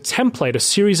there's a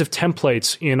series of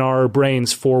templates in our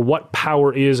brains for what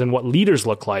power is and what leaders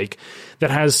look like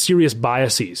that has serious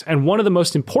biases. And one of the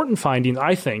most important findings,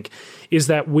 I think, is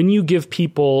that when you give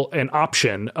people an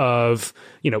option of,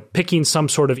 picking some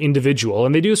sort of individual,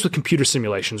 and they do this with computer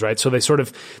simulations, right? So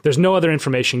there's no other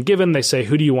information given. They say,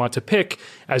 who do you want to pick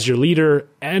as your leader?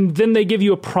 And then they give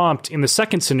you a prompt in the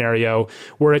second scenario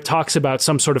where it talks about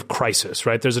some sort of crisis,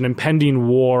 right? There's an impending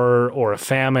war or a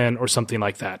famine or something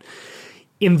like that.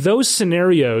 In those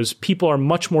scenarios, people are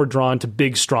much more drawn to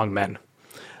big, strong men.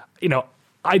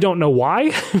 I don't know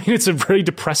why. I mean, it's a very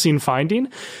depressing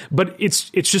finding, but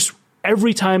it's just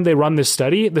every time they run this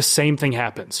study, the same thing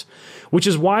happens, which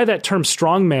is why that term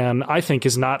strongman, I think,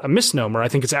 is not a misnomer. I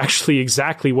think it's actually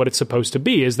exactly what it's supposed to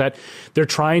be, is that they're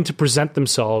trying to present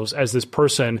themselves as this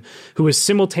person who is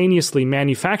simultaneously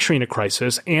manufacturing a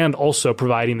crisis and also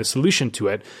providing the solution to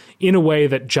it in a way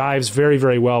that jives very,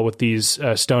 very well with these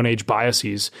Stone Age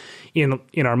biases in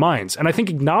our minds. And I think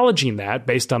acknowledging that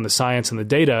based on the science and the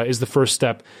data is the first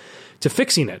step to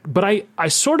fixing it. But I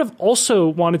sort of also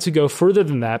wanted to go further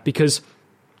than that, because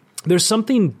there's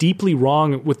something deeply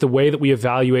wrong with the way that we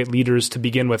evaluate leaders to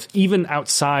begin with, even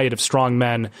outside of strong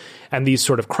men and these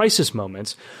sort of crisis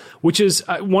moments, which is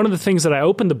one of the things that I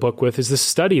opened the book with is this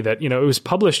study that, it was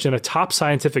published in a top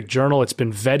scientific journal. It's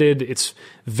been vetted. It's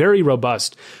very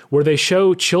robust, where they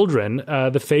show children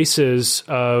the faces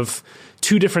of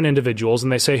two different individuals,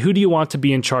 and they say, who do you want to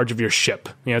be in charge of your ship?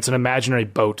 It's an imaginary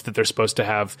boat that they're supposed to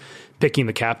have picking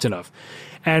the captain of.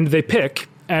 And they pick,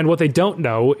 and what they don't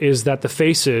know is that the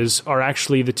faces are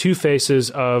actually the two faces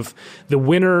of the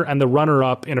winner and the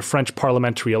runner-up in a French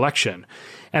parliamentary election.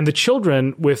 And the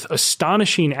children, with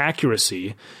astonishing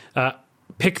accuracy,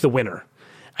 pick the winner.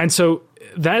 And so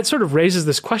that sort of raises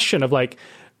this question of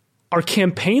are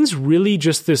campaigns really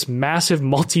just this massive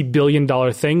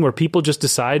multi-billion-dollar thing where people just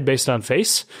decide based on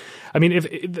face? I mean, if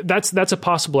that's a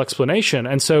possible explanation.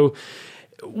 And so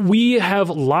we have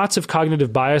lots of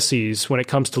cognitive biases when it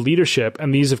comes to leadership,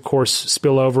 and these, of course,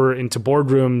 spill over into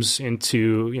boardrooms,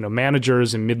 into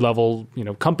managers and mid-level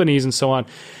companies and so on.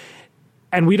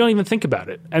 And we don't even think about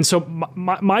it. And so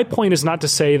my point is not to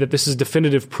say that this is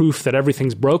definitive proof that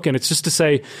everything's broken. It's just to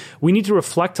say we need to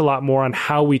reflect a lot more on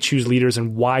how we choose leaders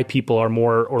and why people are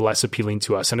more or less appealing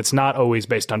to us. And it's not always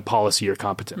based on policy or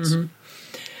competence. Mm-hmm.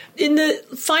 In the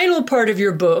final part of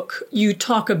your book, you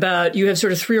have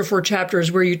sort of 3 or 4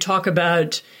 chapters where you talk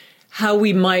about how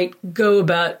we might go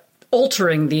about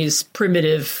altering these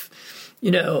primitive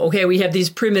we have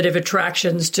these primitive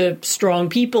attractions to strong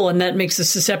people, and that makes us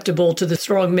susceptible to the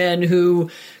strong men who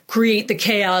create the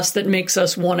chaos that makes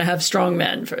us want to have strong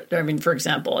men, for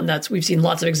example. And we've seen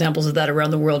lots of examples of that around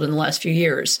the world in the last few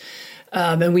years.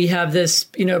 And we have this,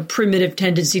 primitive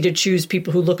tendency to choose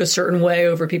people who look a certain way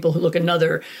over people who look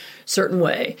another certain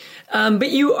way.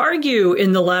 But you argue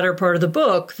in the latter part of the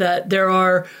book that there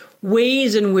are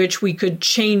ways in which we could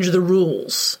change the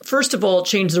rules. First of all,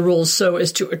 change the rules so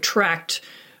as to attract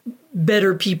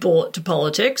better people to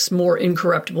politics, more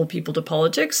incorruptible people to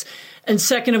politics. And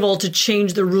second of all, to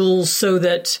change the rules so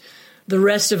that the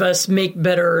rest of us make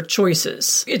better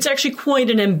choices. It's actually quite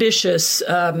an ambitious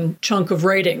chunk of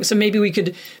writing. So maybe we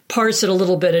could parse it a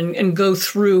little bit and go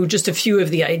through just a few of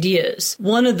the ideas.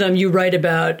 One of them you write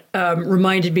about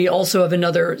reminded me also of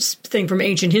another thing from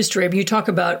ancient history. You talk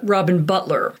about Robin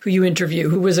Butler, who you interview,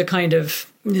 who was a kind of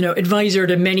advisor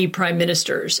to many prime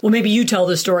ministers. Well, maybe you tell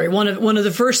the story. One of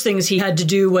the first things he had to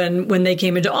do when they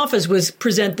came into office was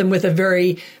present them with a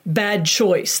very bad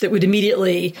choice that would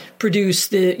immediately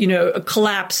produce a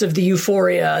collapse of the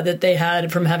euphoria that they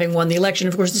had from having won the election.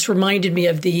 Of course, this reminded me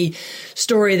of the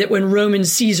story that when Roman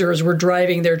Caesars were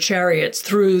driving their chariots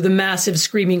through the massive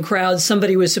screaming crowds,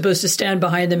 somebody was supposed to stand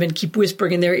behind them and keep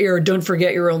whispering in their ear, "Don't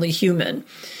forget you're only human."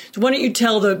 So why don't you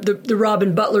tell the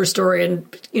Robin Butler story, and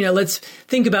let's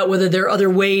think about whether there are other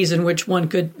ways in which one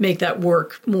could make that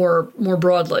work more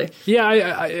broadly. Yeah,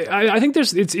 I think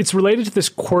it's related to this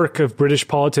quirk of British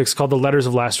politics called the letters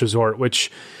of last resort,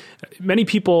 which many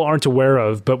people aren't aware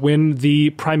of. But when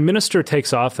the prime minister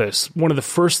takes office, one of the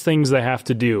first things they have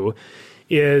to do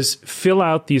is fill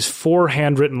out these 4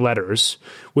 handwritten letters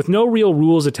with no real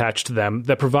rules attached to them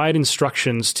that provide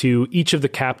instructions to each of the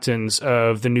captains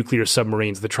of the nuclear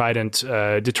submarines, the Trident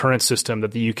deterrent system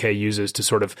that the UK uses to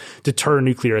sort of deter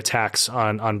nuclear attacks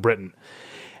on Britain.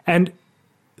 And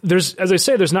there's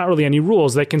not really any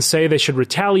rules. They can say they should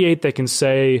retaliate. They can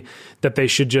say that they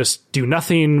should just do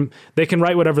nothing. They can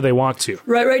write whatever they want to.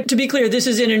 Right. To be clear, this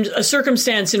is in a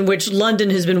circumstance in which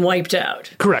London has been wiped out.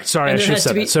 Correct. Sorry, I should have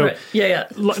said that. So, right. Yeah.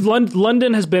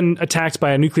 London has been attacked by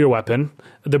a nuclear weapon.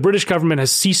 The British government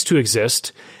has ceased to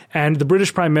exist. And the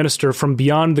British Prime Minister from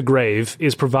beyond the grave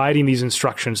is providing these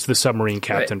instructions to the submarine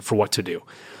captain for what to do.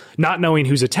 Not knowing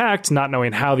who's attacked, not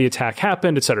knowing how the attack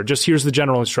happened, et cetera. Just here's the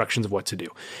general instructions of what to do.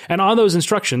 And on those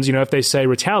instructions, if they say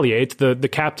retaliate, the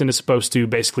captain is supposed to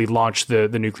basically launch the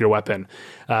nuclear weapon,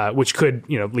 which could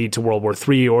lead to World War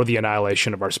III or the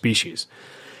annihilation of our species.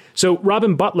 So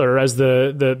Robin Butler, as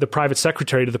the private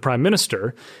secretary to the prime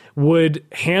minister, would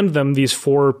hand them these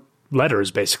 4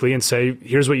 letters, basically, and say,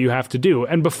 here's what you have to do.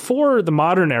 And before the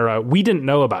modern era, we didn't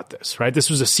know about this, right? This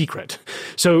was a secret.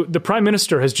 So the prime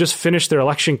minister has just finished their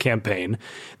election campaign.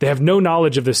 They have no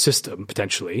knowledge of this system,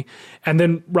 potentially. And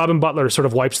then Robin Butler sort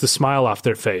of wipes the smile off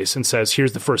their face and says,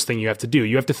 here's the first thing you have to do.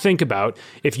 You have to think about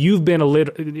if you've been,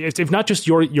 if not just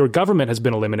your government has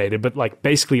been eliminated, but like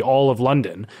basically all of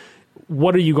London,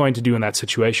 what are you going to do in that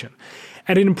situation?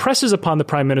 And it impresses upon the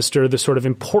prime minister the sort of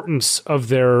importance of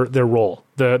their role.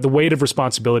 The weight of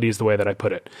responsibility is the way that I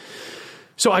put it.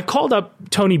 So I called up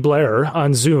Tony Blair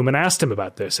on Zoom and asked him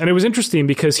about this. And it was interesting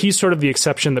because he's sort of the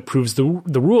exception that proves the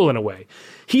rule in a way.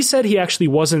 He said he actually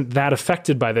wasn't that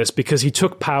affected by this because he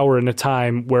took power in a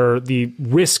time where the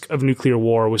risk of nuclear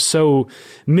war was so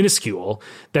minuscule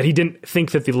that he didn't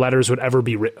think that the letters would ever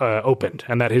be opened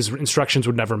and that his instructions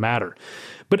would never matter.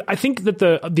 But I think that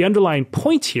the underlying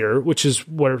point here, which is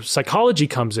where psychology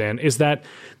comes in, is that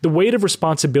the weight of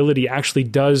responsibility actually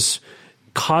does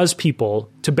cause people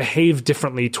to behave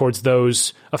differently towards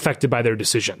those affected by their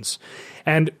decisions.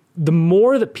 And the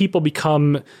more that people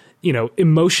become,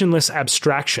 emotionless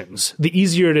abstractions, the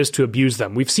easier it is to abuse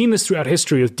them. We've seen this throughout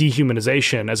history with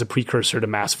dehumanization as a precursor to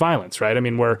mass violence, right? I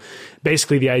mean, where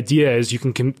basically the idea is you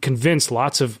can convince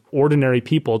lots of ordinary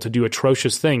people to do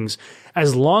atrocious things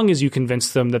as long as you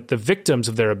convince them that the victims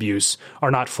of their abuse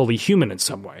are not fully human in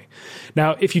some way.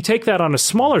 Now, if you take that on a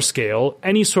smaller scale,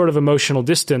 any sort of emotional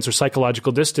distance or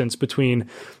psychological distance between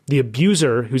the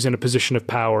abuser who's in a position of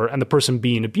power and the person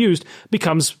being abused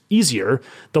becomes easier,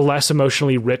 the less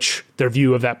emotionally rich their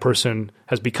view of that person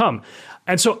has become.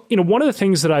 And so, one of the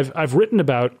things that I've written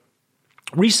about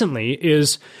recently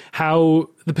is how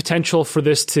the potential for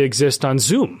this to exist on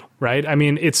Zoom, right? I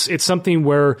mean, it's something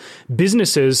where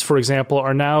businesses, for example,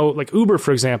 are now, like Uber,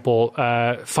 for example,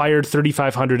 fired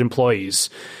 3,500 employees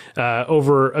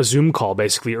over a Zoom call,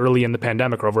 basically early in the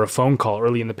pandemic, or over a phone call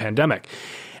early in the pandemic.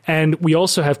 And we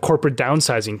also have corporate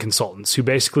downsizing consultants who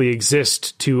basically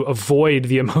exist to avoid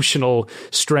the emotional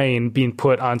strain being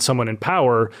put on someone in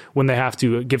power when they have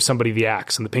to give somebody the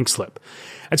axe and the pink slip.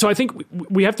 And so I think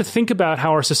we have to think about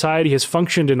how our society has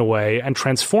functioned in a way and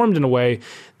transformed in a way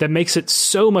that makes it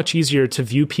so much easier to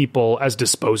view people as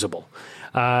disposable.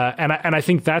 And I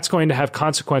think that's going to have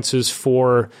consequences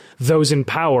for those in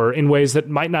power in ways that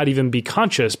might not even be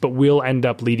conscious, but will end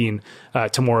up leading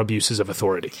to more abuses of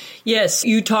authority. Yes,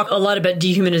 you talk a lot about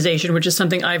dehumanization, which is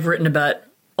something I've written about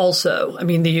also. I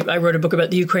mean, I wrote a book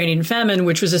about the Ukrainian famine,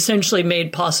 which was essentially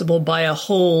made possible by a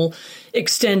whole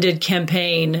extended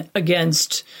campaign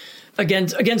against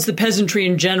the peasantry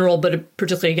in general, but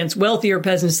particularly against wealthier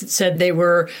peasants that said they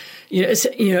were,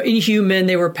 inhuman,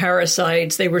 they were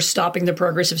parasites, they were stopping the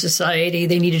progress of society,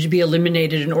 they needed to be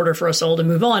eliminated in order for us all to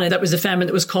move on. And that was a famine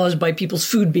that was caused by people's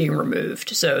food being removed.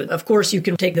 So, of course, you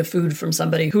can take the food from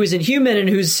somebody who is inhuman and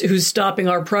who's stopping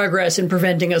our progress and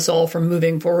preventing us all from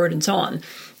moving forward and so on.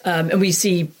 And we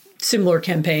see similar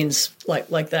campaigns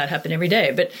like that happen every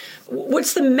day. But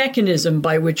what's the mechanism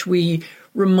by which we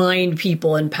remind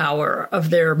people in power of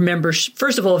their membership,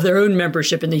 first of all, of their own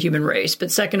membership in the human race, but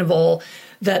second of all,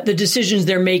 that the decisions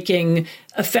they're making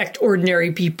affect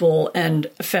ordinary people and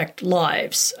affect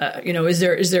lives?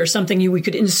 Is there something we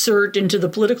could insert into the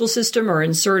political system or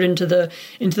insert into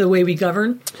the way we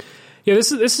govern? Yeah,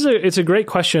 it's a great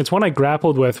question. It's one I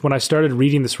grappled with when I started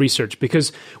reading this research, because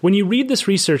when you read this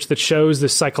research that shows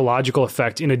this psychological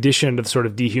effect in addition to the sort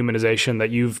of dehumanization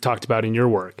that you've talked about in your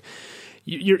work,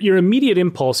 your immediate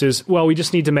impulse is, well, we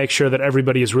just need to make sure that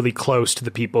everybody is really close to the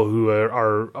people who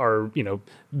are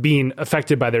being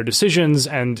affected by their decisions,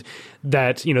 and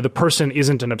that, the person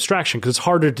isn't an abstraction, because it's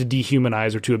harder to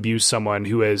dehumanize or to abuse someone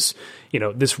who is,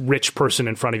 this rich person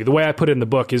in front of you. The way I put it in the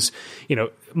book is,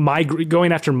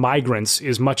 going after migrants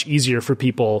is much easier for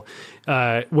people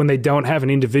when they don't have an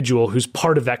individual who's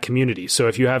part of that community. So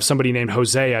if you have somebody named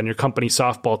Jose on your company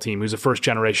softball team who's a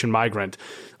first-generation migrant,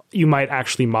 you might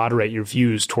actually moderate your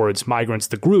views towards migrants,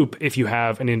 the group, if you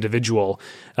have an individual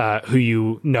who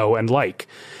you know and like.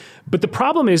 But the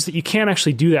problem is that you can't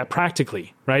actually do that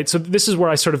practically, right? So this is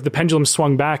where the pendulum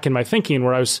swung back in my thinking,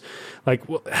 where I was like,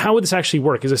 well, how would this actually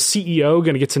work? Is a CEO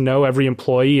going to get to know every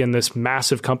employee in this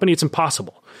massive company? It's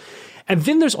impossible. And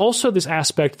then there's also this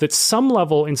aspect that some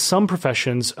level in some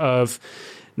professions of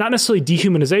not necessarily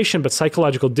dehumanization, but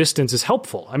psychological distance is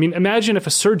helpful. I mean, imagine if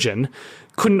a surgeon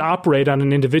couldn't operate on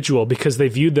an individual because they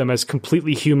viewed them as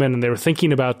completely human and they were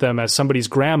thinking about them as somebody's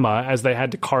grandma as they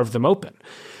had to carve them open.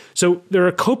 So there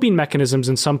are coping mechanisms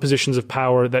in some positions of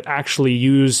power that actually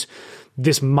use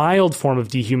this mild form of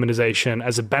dehumanization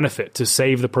as a benefit to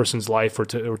save the person's life or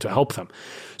to help them.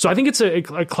 So I think it's a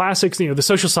classic, the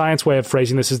social science way of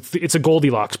phrasing this is it's a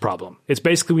Goldilocks problem. It's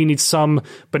basically we need some,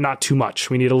 but not too much.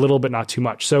 We need a little, but not too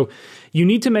much. So you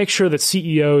need to make sure that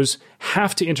CEOs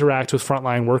have to interact with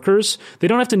frontline workers. They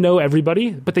don't have to know everybody,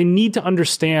 but they need to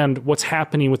understand what's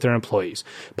happening with their employees.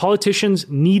 Politicians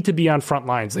need to be on front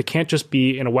lines. They can't just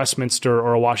be in a Westminster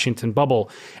or a Washington bubble.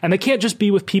 And they can't just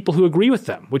be with people who agree with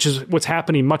them, which is what's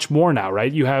happening much more now,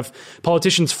 right? You have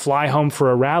politicians fly home for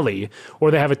a rally,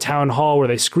 or they have a town hall where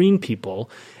they screen people,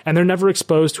 and they're never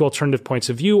exposed to alternative points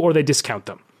of view, or they discount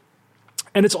them.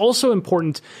 And it's also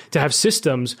important to have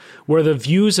systems where the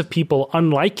views of people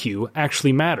unlike you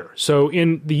actually matter. So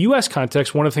in the US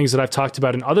context, one of the things that I've talked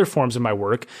about in other forms of my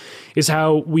work is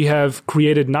how we have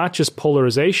created not just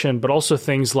polarization, but also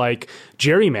things like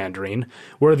gerrymandering,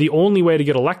 where the only way to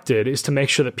get elected is to make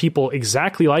sure that people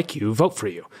exactly like you vote for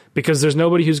you, because there's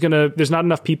not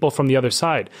enough people from the other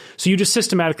side. So you just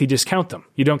systematically discount them.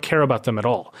 You don't care about them at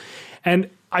all. And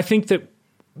I think that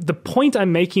the point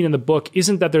I'm making in the book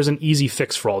isn't that there's an easy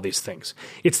fix for all these things.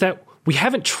 It's that we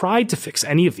haven't tried to fix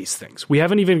any of these things. We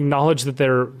haven't even acknowledged that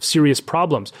they're serious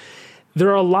problems. There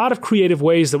are a lot of creative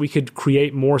ways that we could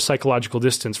create more psychological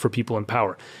distance for people in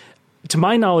power. To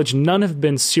my knowledge, none have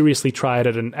been seriously tried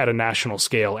at a national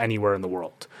scale anywhere in the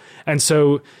world. And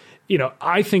so,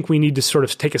 I think we need to sort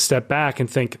of take a step back and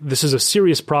think this is a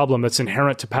serious problem that's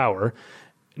inherent to power.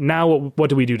 Now, what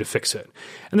do we do to fix it?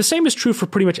 And the same is true for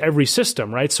pretty much every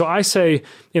system, right? So I say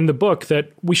in the book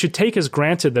that we should take as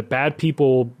granted that bad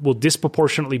people will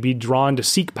disproportionately be drawn to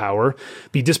seek power,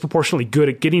 be disproportionately good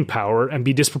at getting power, and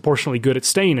be disproportionately good at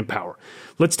staying in power.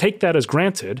 Let's take that as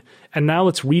granted, and now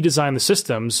let's redesign the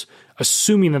systems,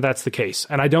 assuming that that's the case.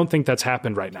 And I don't think that's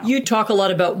happened right now. You talk a lot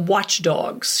about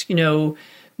watchdogs,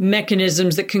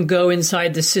 mechanisms that can go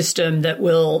inside the system that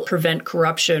will prevent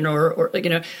corruption or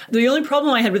the only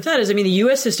problem I had with that is, the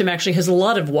U.S. system actually has a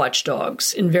lot of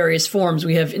watchdogs in various forms.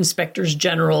 We have inspectors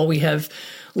general, we have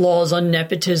laws on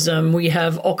nepotism, we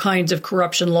have all kinds of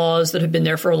corruption laws that have been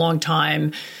there for a long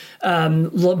time,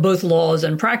 both laws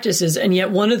and practices. And yet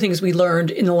one of the things we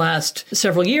learned in the last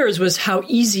several years was how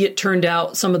easy it turned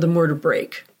out some of them were to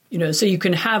break. So you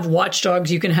can have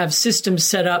watchdogs, you can have systems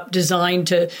set up designed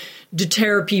to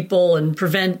deter people and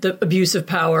prevent the abuse of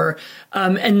power.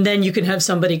 And then you can have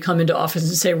somebody come into office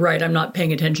and say, right, I'm not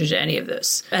paying attention to any of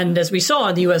this. And as we saw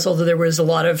in the U.S., although there was a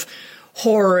lot of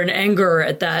horror and anger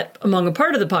at that among a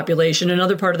part of the population,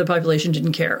 another part of the population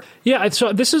didn't care. Yeah,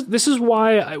 so this is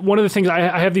why one of the things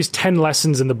I have these 10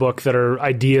 lessons in the book that are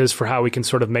ideas for how we can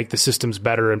sort of make the systems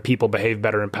better and people behave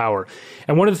better in power.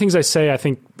 And one of the things I say, I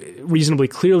think reasonably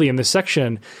clearly in this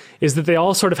section, is that they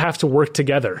all sort of have to work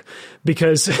together,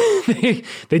 because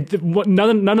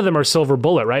none of them are silver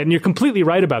bullet, right? And you're completely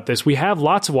right about this. We have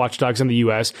lots of watchdogs in the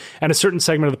U.S., and a certain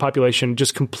segment of the population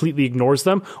just completely ignores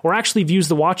them or actually views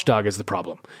the watchdog as the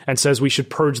problem and says we should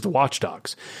purge the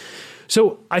watchdogs.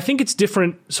 So I think it's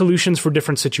different solutions for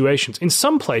different situations. In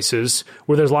some places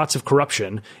where there's lots of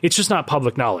corruption, it's just not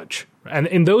public knowledge. And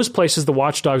in those places, the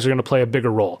watchdogs are going to play a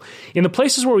bigger role. In the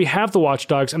places where we have the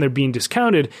watchdogs and they're being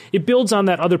discounted, it builds on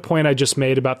that other point I just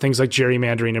made about things like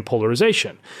gerrymandering and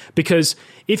polarization. Because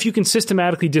if you can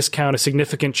systematically discount a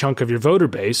significant chunk of your voter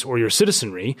base or your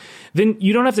citizenry, then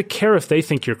you don't have to care if they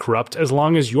think you're corrupt, as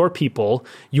long as your people,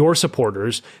 your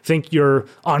supporters, think you're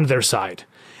on their side.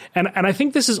 And I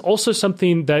think this is also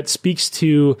something that speaks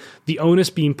to the onus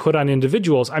being put on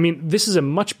individuals. This is a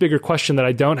much bigger question that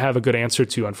I don't have a good answer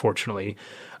to, unfortunately,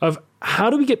 of how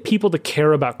do we get people to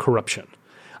care about corruption?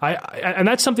 And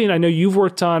that's something I know you've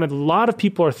worked on, and a lot of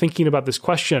people are thinking about this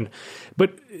question.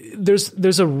 But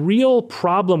there's a real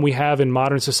problem we have in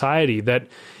modern society that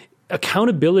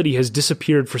accountability has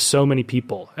disappeared for so many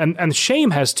people, and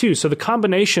shame has too. So the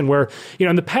combination where,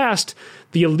 in the past,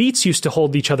 the elites used to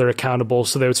hold each other accountable,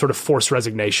 so they would sort of force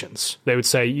resignations. They would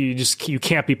say, you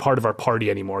can't be part of our party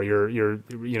anymore. You're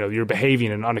behaving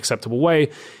in an unacceptable way.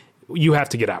 You have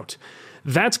to get out.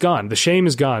 That's gone. The shame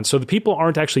is gone. So the people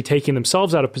aren't actually taking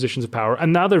themselves out of positions of power,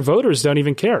 and now their voters don't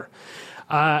even care.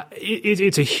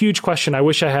 It's a huge question. I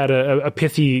wish I had a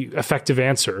pithy, effective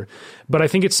answer, but I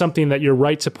think it's something that you're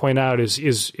right to point out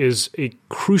is a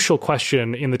crucial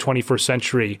question in the 21st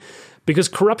century, because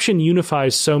corruption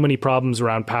unifies so many problems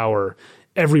around power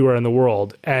everywhere in the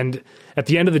world. And at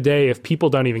the end of the day, if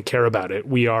people don't even care about it,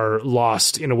 we are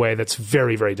lost in a way that's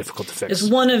very, very difficult to fix. It's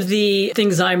one of the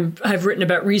things I've written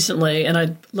about recently, and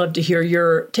I'd love to hear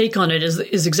your take on it,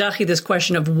 is exactly this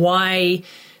question of why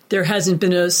there hasn't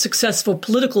been a successful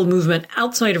political movement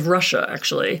outside of Russia,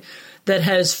 actually, that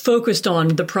has focused on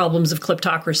the problems of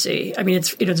kleptocracy. I mean,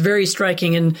 it's very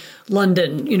striking in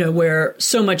London, where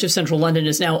so much of central London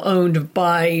is now owned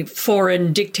by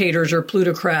foreign dictators or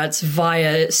plutocrats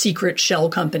via secret shell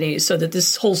companies, so that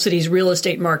this whole city's real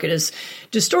estate market is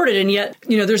distorted. And yet,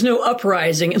 there's no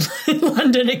uprising in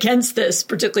London against this,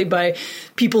 particularly by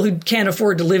people who can't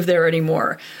afford to live there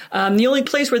anymore. The only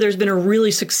place where there's been a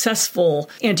really successful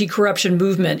anti-corruption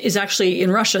movement is actually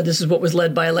in Russia. This is what was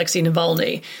led by Alexei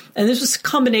Navalny. And this was a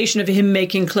combination of him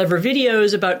making clever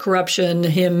videos about corruption,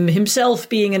 him himself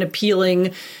being an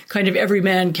appealing kind of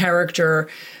everyman character,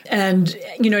 and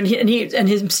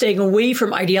him staying away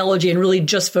from ideology and really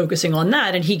just focusing on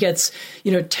that. And he gets,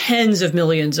 tens of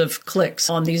millions of clicks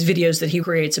on these videos that he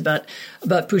creates about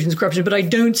Putin's corruption. But I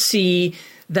don't see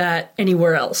that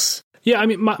anywhere else. Yeah, I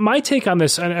mean, my take on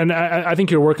this, and I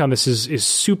think your work on this is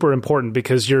super important,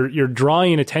 because you're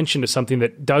drawing attention to something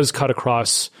that does cut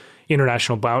across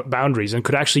international boundaries and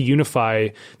could actually unify.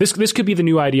 This could be the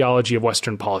new ideology of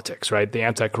Western politics, right? The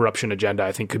anti-corruption agenda,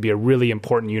 I think, could be a really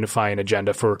important unifying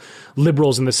agenda for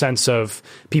liberals in the sense of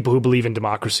people who believe in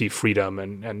democracy, freedom,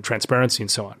 and transparency, and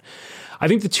so on. I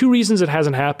think the two reasons it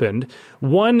hasn't happened,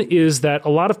 one is that a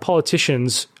lot of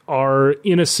politicians are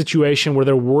in a situation where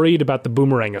they're worried about the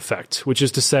boomerang effect, which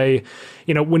is to say,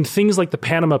 when things like the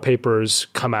Panama Papers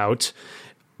come out,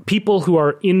 people who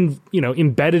are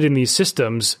embedded in these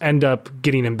systems end up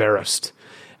getting embarrassed.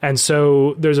 And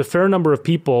so there's a fair number of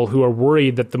people who are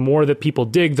worried that the more that people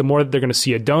dig, the more that they're going to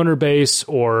see a donor base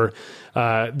or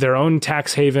their own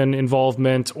tax haven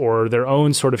involvement or their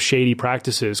own sort of shady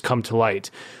practices come to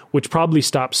light, which probably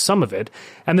stops some of it.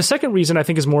 And the second reason I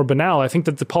think is more banal. I think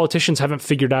that the politicians haven't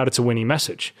figured out it's a winning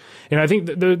message. And I think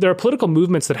there are political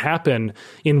movements that happen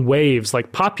in waves,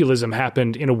 like populism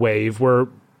happened in a wave where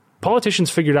politicians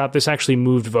figured out this actually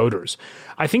moved voters.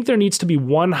 I think there needs to be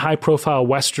one high-profile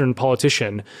Western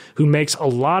politician who makes a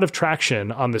lot of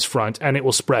traction on this front, and it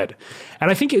will spread.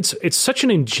 And I think it's such an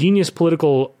ingenious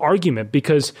political argument,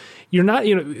 because you're not,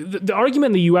 the argument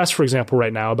in the U.S., for example,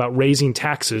 right now about raising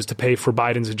taxes to pay for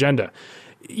Biden's agenda.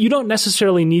 You don't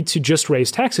necessarily need to just raise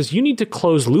taxes. You need to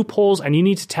close loopholes, and you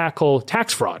need to tackle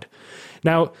tax fraud.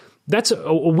 Now, that's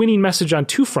a winning message on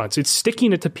two fronts. It's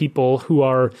sticking it to people who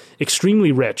are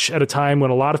extremely rich at a time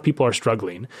when a lot of people are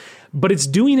struggling, but it's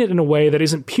doing it in a way that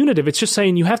isn't punitive. It's just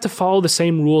saying you have to follow the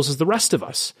same rules as the rest of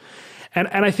us. And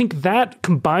I think that,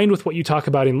 combined with what you talk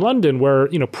about in London, where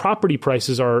property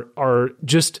prices are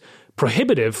just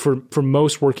prohibitive for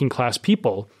most working class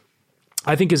people,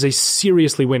 I think is a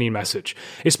seriously winning message,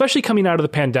 especially coming out of the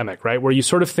pandemic, right? Where you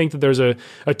sort of think that there's a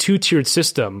two-tiered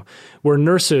system where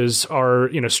nurses are,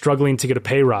 struggling to get a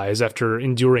pay rise after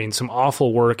enduring some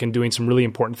awful work and doing some really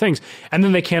important things. And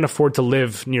then they can't afford to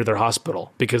live near their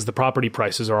hospital because the property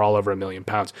prices are all over £1 million.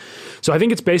 So I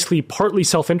think it's basically partly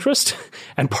self-interest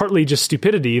and partly just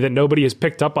stupidity that nobody has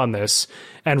picked up on this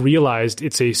and realized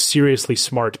it's a seriously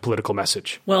smart political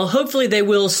message. Well, hopefully they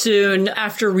will soon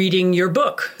after reading your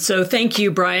book. So thank you,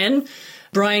 Brian.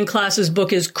 Brian Klaas's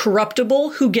book is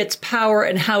Corruptible: Who Gets Power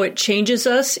and How It Changes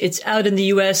Us. It's out in the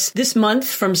U.S. this month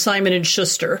from Simon &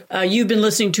 Schuster. You've been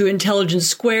listening to Intelligence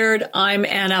Squared. I'm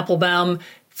Ann Applebaum.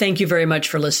 Thank you very much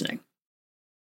for listening.